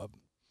Golf Club.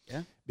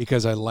 Yeah.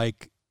 Because I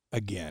like,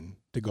 again,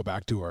 to go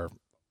back to our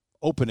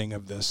opening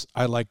of this,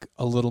 I like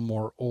a little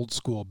more old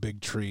school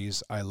big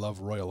trees. I love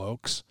Royal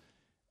Oaks,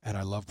 and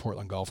I love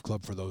Portland Golf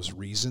Club for those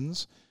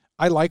reasons.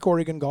 I like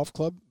Oregon Golf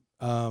Club.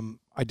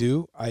 I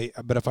do.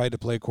 But if I had to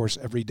play a course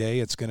every day,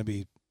 it's going to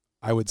be,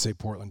 I would say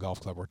Portland Golf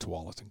Club or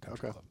Tualatin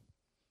Country Club.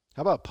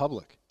 How about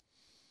public?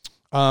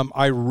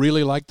 I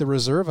really like the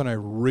Reserve, and I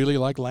really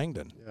like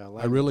Langdon. Yeah,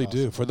 I really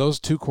do. awesome. For those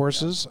two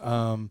courses,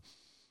 and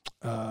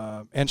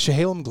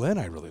Chehalem Glen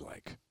I really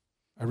like.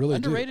 I really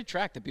do. Underrated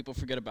track that people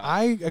forget about.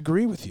 I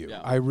agree with you.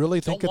 Yeah. I really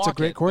think it's a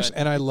great course,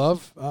 and I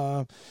love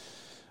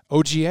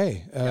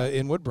OGA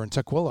in Woodburn,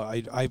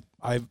 Tukwila.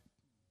 I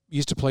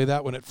used to play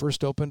that when it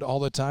first opened all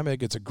the time. I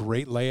think it's a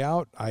great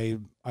layout. I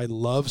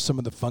love some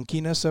of the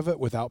funkiness of it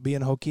without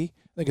being hokey.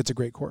 I think it's a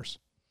great course.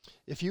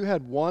 If you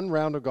had one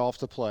round of golf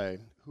to play,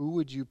 who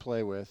would you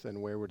play with,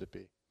 and where would it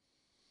be?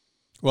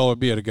 Well, it would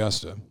be at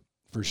Augusta.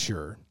 For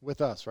sure. With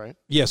us, right?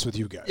 Yes, with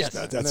you guys. Yes.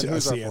 That's the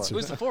answer.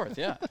 Who's the fourth?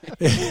 Yeah.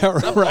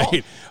 Yeah,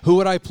 right. Who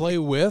would I play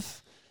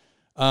with?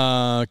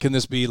 Can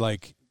this be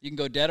like you can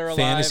go dead or alive.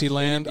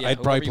 Fantasyland? Yeah,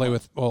 I'd probably play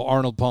with,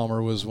 Arnold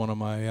Palmer was one of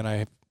my, and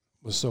I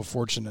was so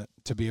fortunate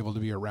to be able to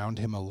be around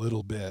him a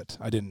little bit.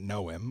 I didn't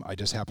know him. I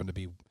just happened to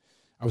be,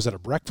 I was at a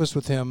breakfast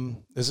with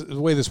him. The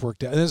way this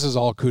worked out, and this is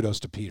all kudos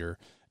to Peter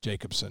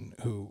Jacobson,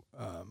 who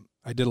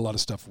I did a lot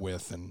of stuff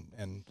with,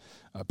 and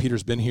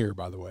Peter's been here,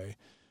 by the way.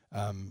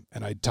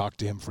 And I talked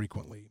to him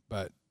frequently,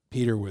 but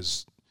Peter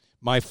was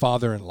my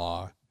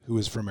father-in-law, who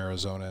is from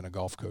Arizona and a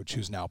golf coach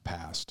who's now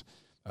passed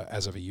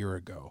as of a year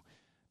ago.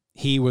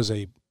 He was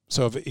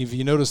so if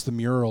you notice the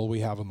mural we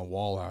have on the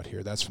wall out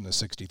here, that's from the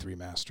 63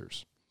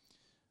 Masters.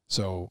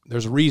 So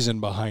there's a reason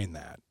behind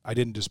that. I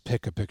didn't just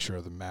pick a picture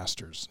of the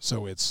Masters.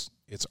 So it's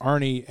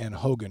Arnie and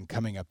Hogan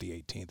coming up the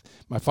 18th.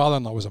 My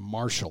father-in-law was a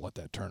marshal at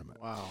that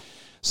tournament. Wow.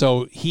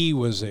 So he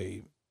was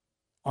a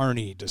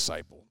Arnie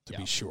disciple. To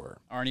be sure.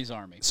 Arnie's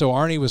Army. So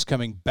Arnie was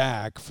coming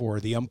back for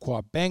the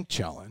Umpqua Bank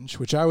Challenge,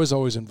 which I was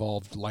always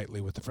involved lightly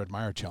with the Fred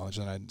Meyer Challenge.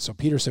 And so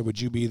Peter said, would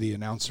you be the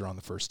announcer on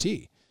the first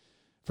tee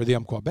for the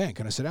Umpqua Bank?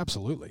 And I said,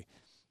 absolutely.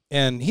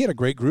 And he had a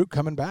great group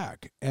coming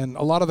back, and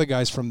a lot of the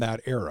guys from that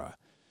era.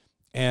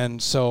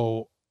 And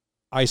so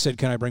I said,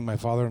 can I bring my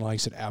father-in-law? He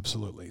said,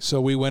 absolutely.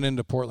 So we went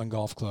into Portland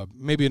Golf Club.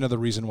 Maybe another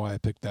reason why I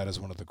picked that as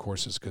one of the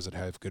courses, because it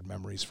had good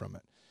memories from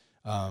it.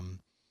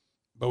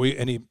 But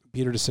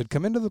Peter just said,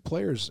 come into the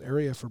players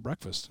area for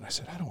breakfast. And I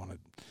said, I don't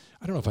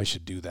know if I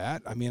should do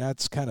that. I mean,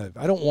 that's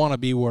I don't want to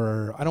be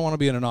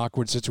in an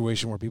awkward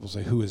situation where people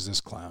say, who is this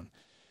clown?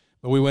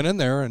 But we went in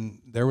there,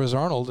 and there was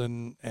Arnold,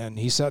 and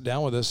he sat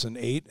down with us and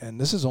ate.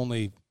 And this is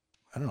only,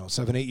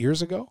 7-8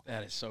 years ago.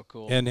 That is so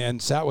cool.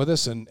 And sat with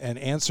us and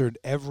answered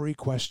every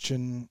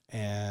question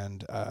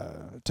and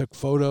took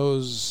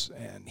photos.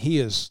 And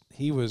he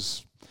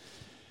was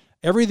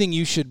everything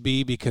you should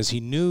be, because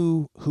he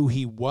knew who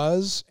he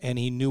was and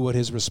he knew what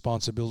his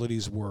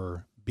responsibilities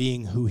were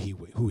being who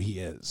he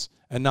is.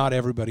 And not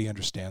everybody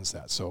understands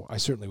that. So I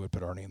certainly would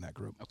put Arnie in that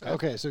group.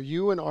 Okay, so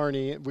you and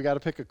Arnie, we got to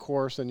pick a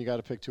course, and you got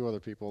to pick two other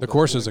people. The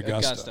course is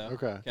Augusta.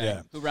 Okay.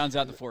 Yeah. Who rounds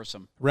out the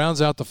foursome?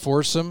 Rounds out the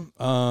foursome,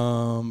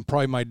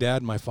 probably my dad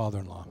and my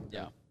father-in-law.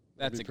 Yeah.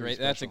 That's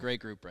a great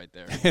group right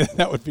there.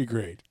 That would be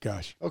great.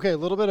 Gosh. Okay, a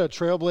little bit of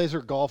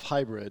Trailblazer golf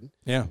hybrid.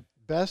 Yeah.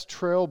 Best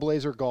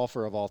Trailblazer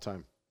golfer of all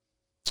time.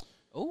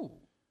 Oh.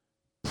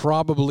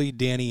 Probably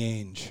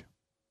Danny Ainge.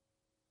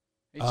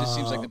 He just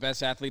seems like the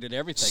best athlete at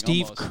everything.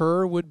 Steve almost.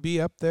 Kerr would be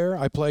up there.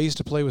 I used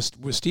to play with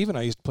Steve, and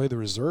I used to play the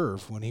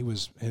Reserve when he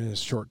was in his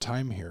short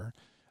time here.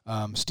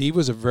 Steve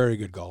was a very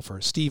good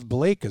golfer. Steve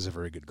Blake is a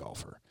very good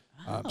golfer.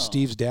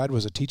 Steve's dad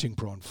was a teaching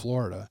pro in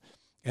Florida.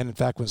 And, in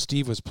fact, when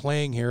Steve was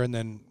playing here and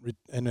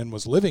then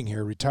was living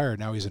here, retired,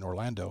 now he's in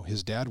Orlando,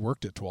 his dad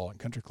worked at Tualatin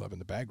Country Club in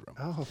the bag room.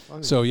 Oh,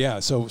 funny.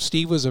 So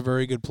Steve was a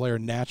very good player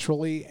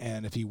naturally,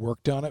 and if he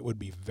worked on it, would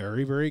be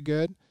very, very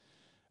good.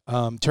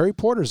 Terry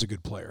Porter's a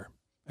good player,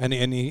 and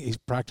he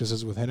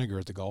practices with Henniger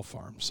at the golf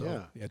farm.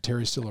 So, yeah,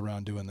 Terry's still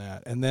around doing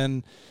that. And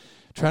then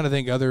trying to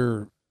think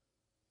other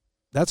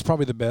that's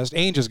probably the best.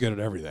 Ainge is good at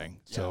everything.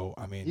 Yeah. So,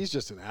 I mean. He's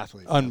just an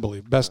athlete.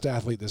 Unbelievable. Best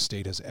athlete this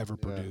state has ever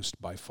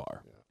produced by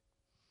far. Yeah.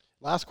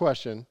 Last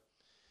question.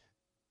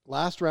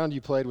 Last round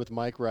you played with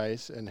Mike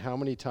Rice, and how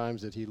many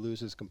times did he lose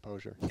his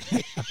composure?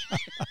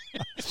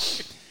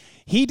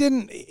 He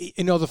didn't,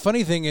 the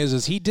funny thing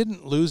is he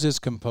didn't lose his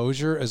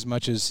composure as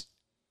much as,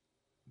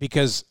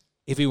 because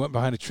if he went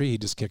behind a tree,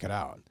 he'd just kick it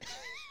out.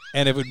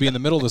 And it would be in the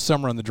middle of the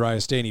summer on the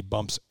driest day, and he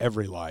bumps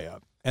every lie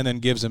up and then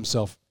gives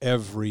himself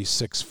every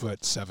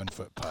 6-foot,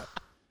 7-foot putt.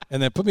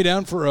 And then put me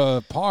down for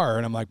a par,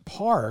 and I'm like,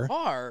 par?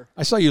 Par?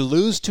 I saw you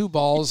lose 2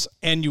 balls,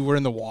 and you were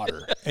in the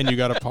water, and you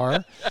got a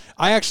par.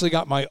 I actually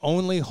got my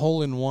only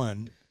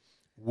hole-in-one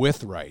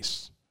with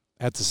Rice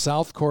at the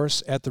South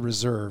Course at the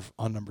Reserve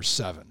on number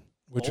 7,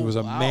 which was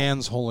a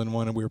man's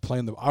hole-in-one, and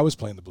I was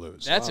playing the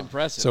blues. That's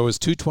impressive. So it was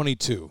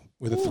 222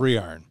 with a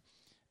 3-iron,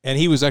 and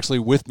he was actually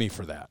with me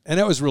for that, and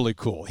that was really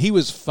cool. He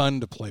was fun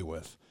to play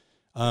with.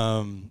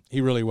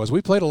 He really was.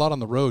 We played a lot on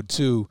the road,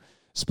 too.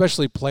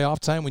 Especially playoff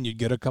time when you'd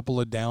get a couple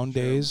of down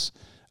days.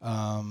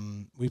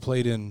 We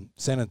played in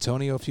San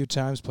Antonio a few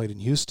times, played in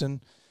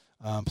Houston,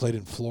 played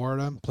in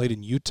Florida, played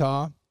in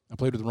Utah. I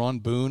played with Ron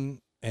Boone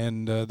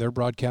and their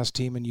broadcast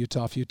team in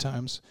Utah a few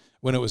times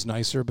when it was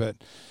nicer. But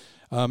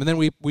and then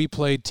we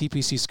played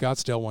TPC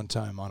Scottsdale one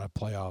time on a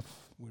playoff.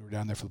 We were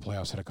down there for the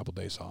playoffs, had a couple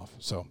days off.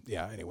 So,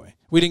 yeah, anyway.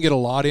 We didn't get a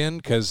lot in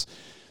because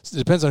it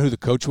depends on who the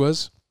coach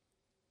was.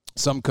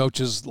 Some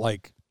coaches,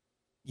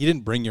 you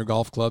didn't bring your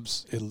golf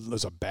clubs. It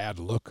was a bad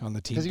look on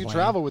the team. Because you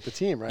travel with the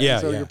team, right? Yeah.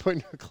 So you're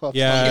putting your clubs on.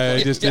 Yeah,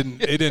 it just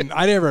didn't. It didn't.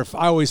 I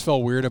always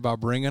felt weird about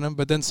bringing them.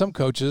 But then some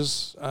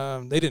coaches,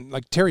 they didn't.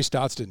 Like Terry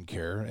Stotts didn't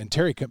care, and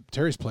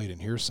Terry's played in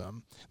here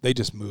some. They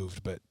just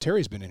moved, but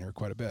Terry's been in here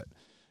quite a bit.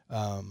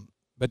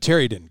 But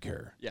Terry didn't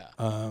care. Yeah.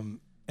 And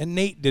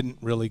Nate didn't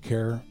really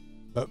care,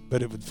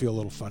 but it would feel a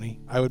little funny.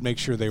 I would make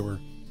sure they were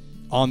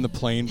on the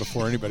plane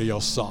before anybody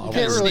else saw. You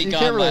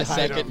can't really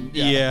hide them.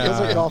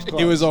 Yeah.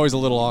 It was always a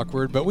little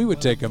awkward, but we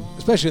would take them,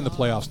 especially in the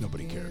playoffs.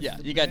 Nobody cared. Yeah,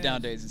 you got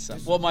down days and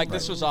stuff. Well, Mike,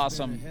 this was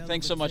awesome.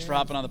 Thanks so much for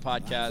hopping on the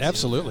podcast.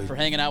 Absolutely. For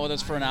hanging out with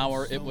us for an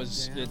hour.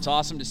 It's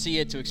awesome to see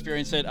it, to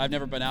experience it. I've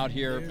never been out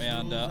here,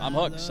 and I'm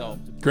hooked. So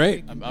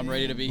great. I'm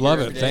ready to be Love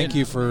here. Love it. Thank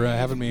you for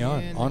having me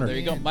on. Honored. There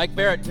you go. Mike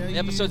Barrett,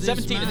 episode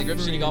 17 of the Grip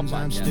City Golf Podcast.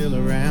 I'm still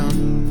around.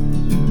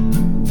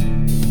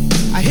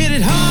 I hit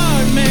it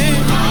hard,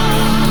 man.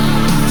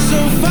 So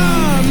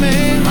far,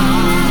 man.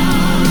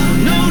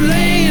 No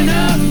laying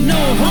up, no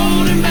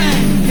holding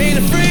back. Ain't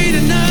afraid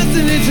of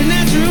nothing, it's a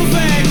natural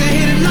fact. I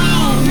hit it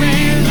long,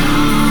 man,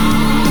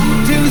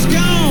 till it's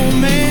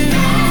gone, man.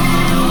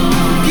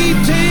 Keep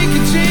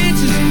taking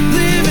chances,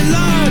 live at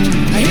large.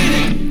 I hit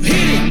it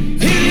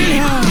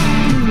hard.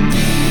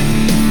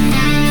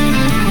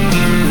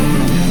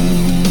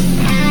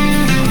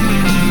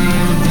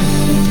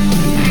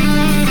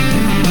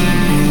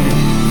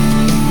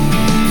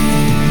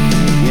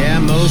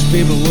 Most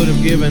people would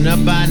have given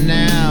up by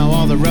now.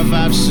 All the rough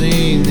I've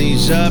seen,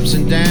 these ups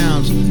and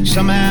downs.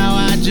 Somehow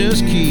I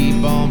just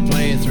keep on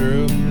playing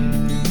through.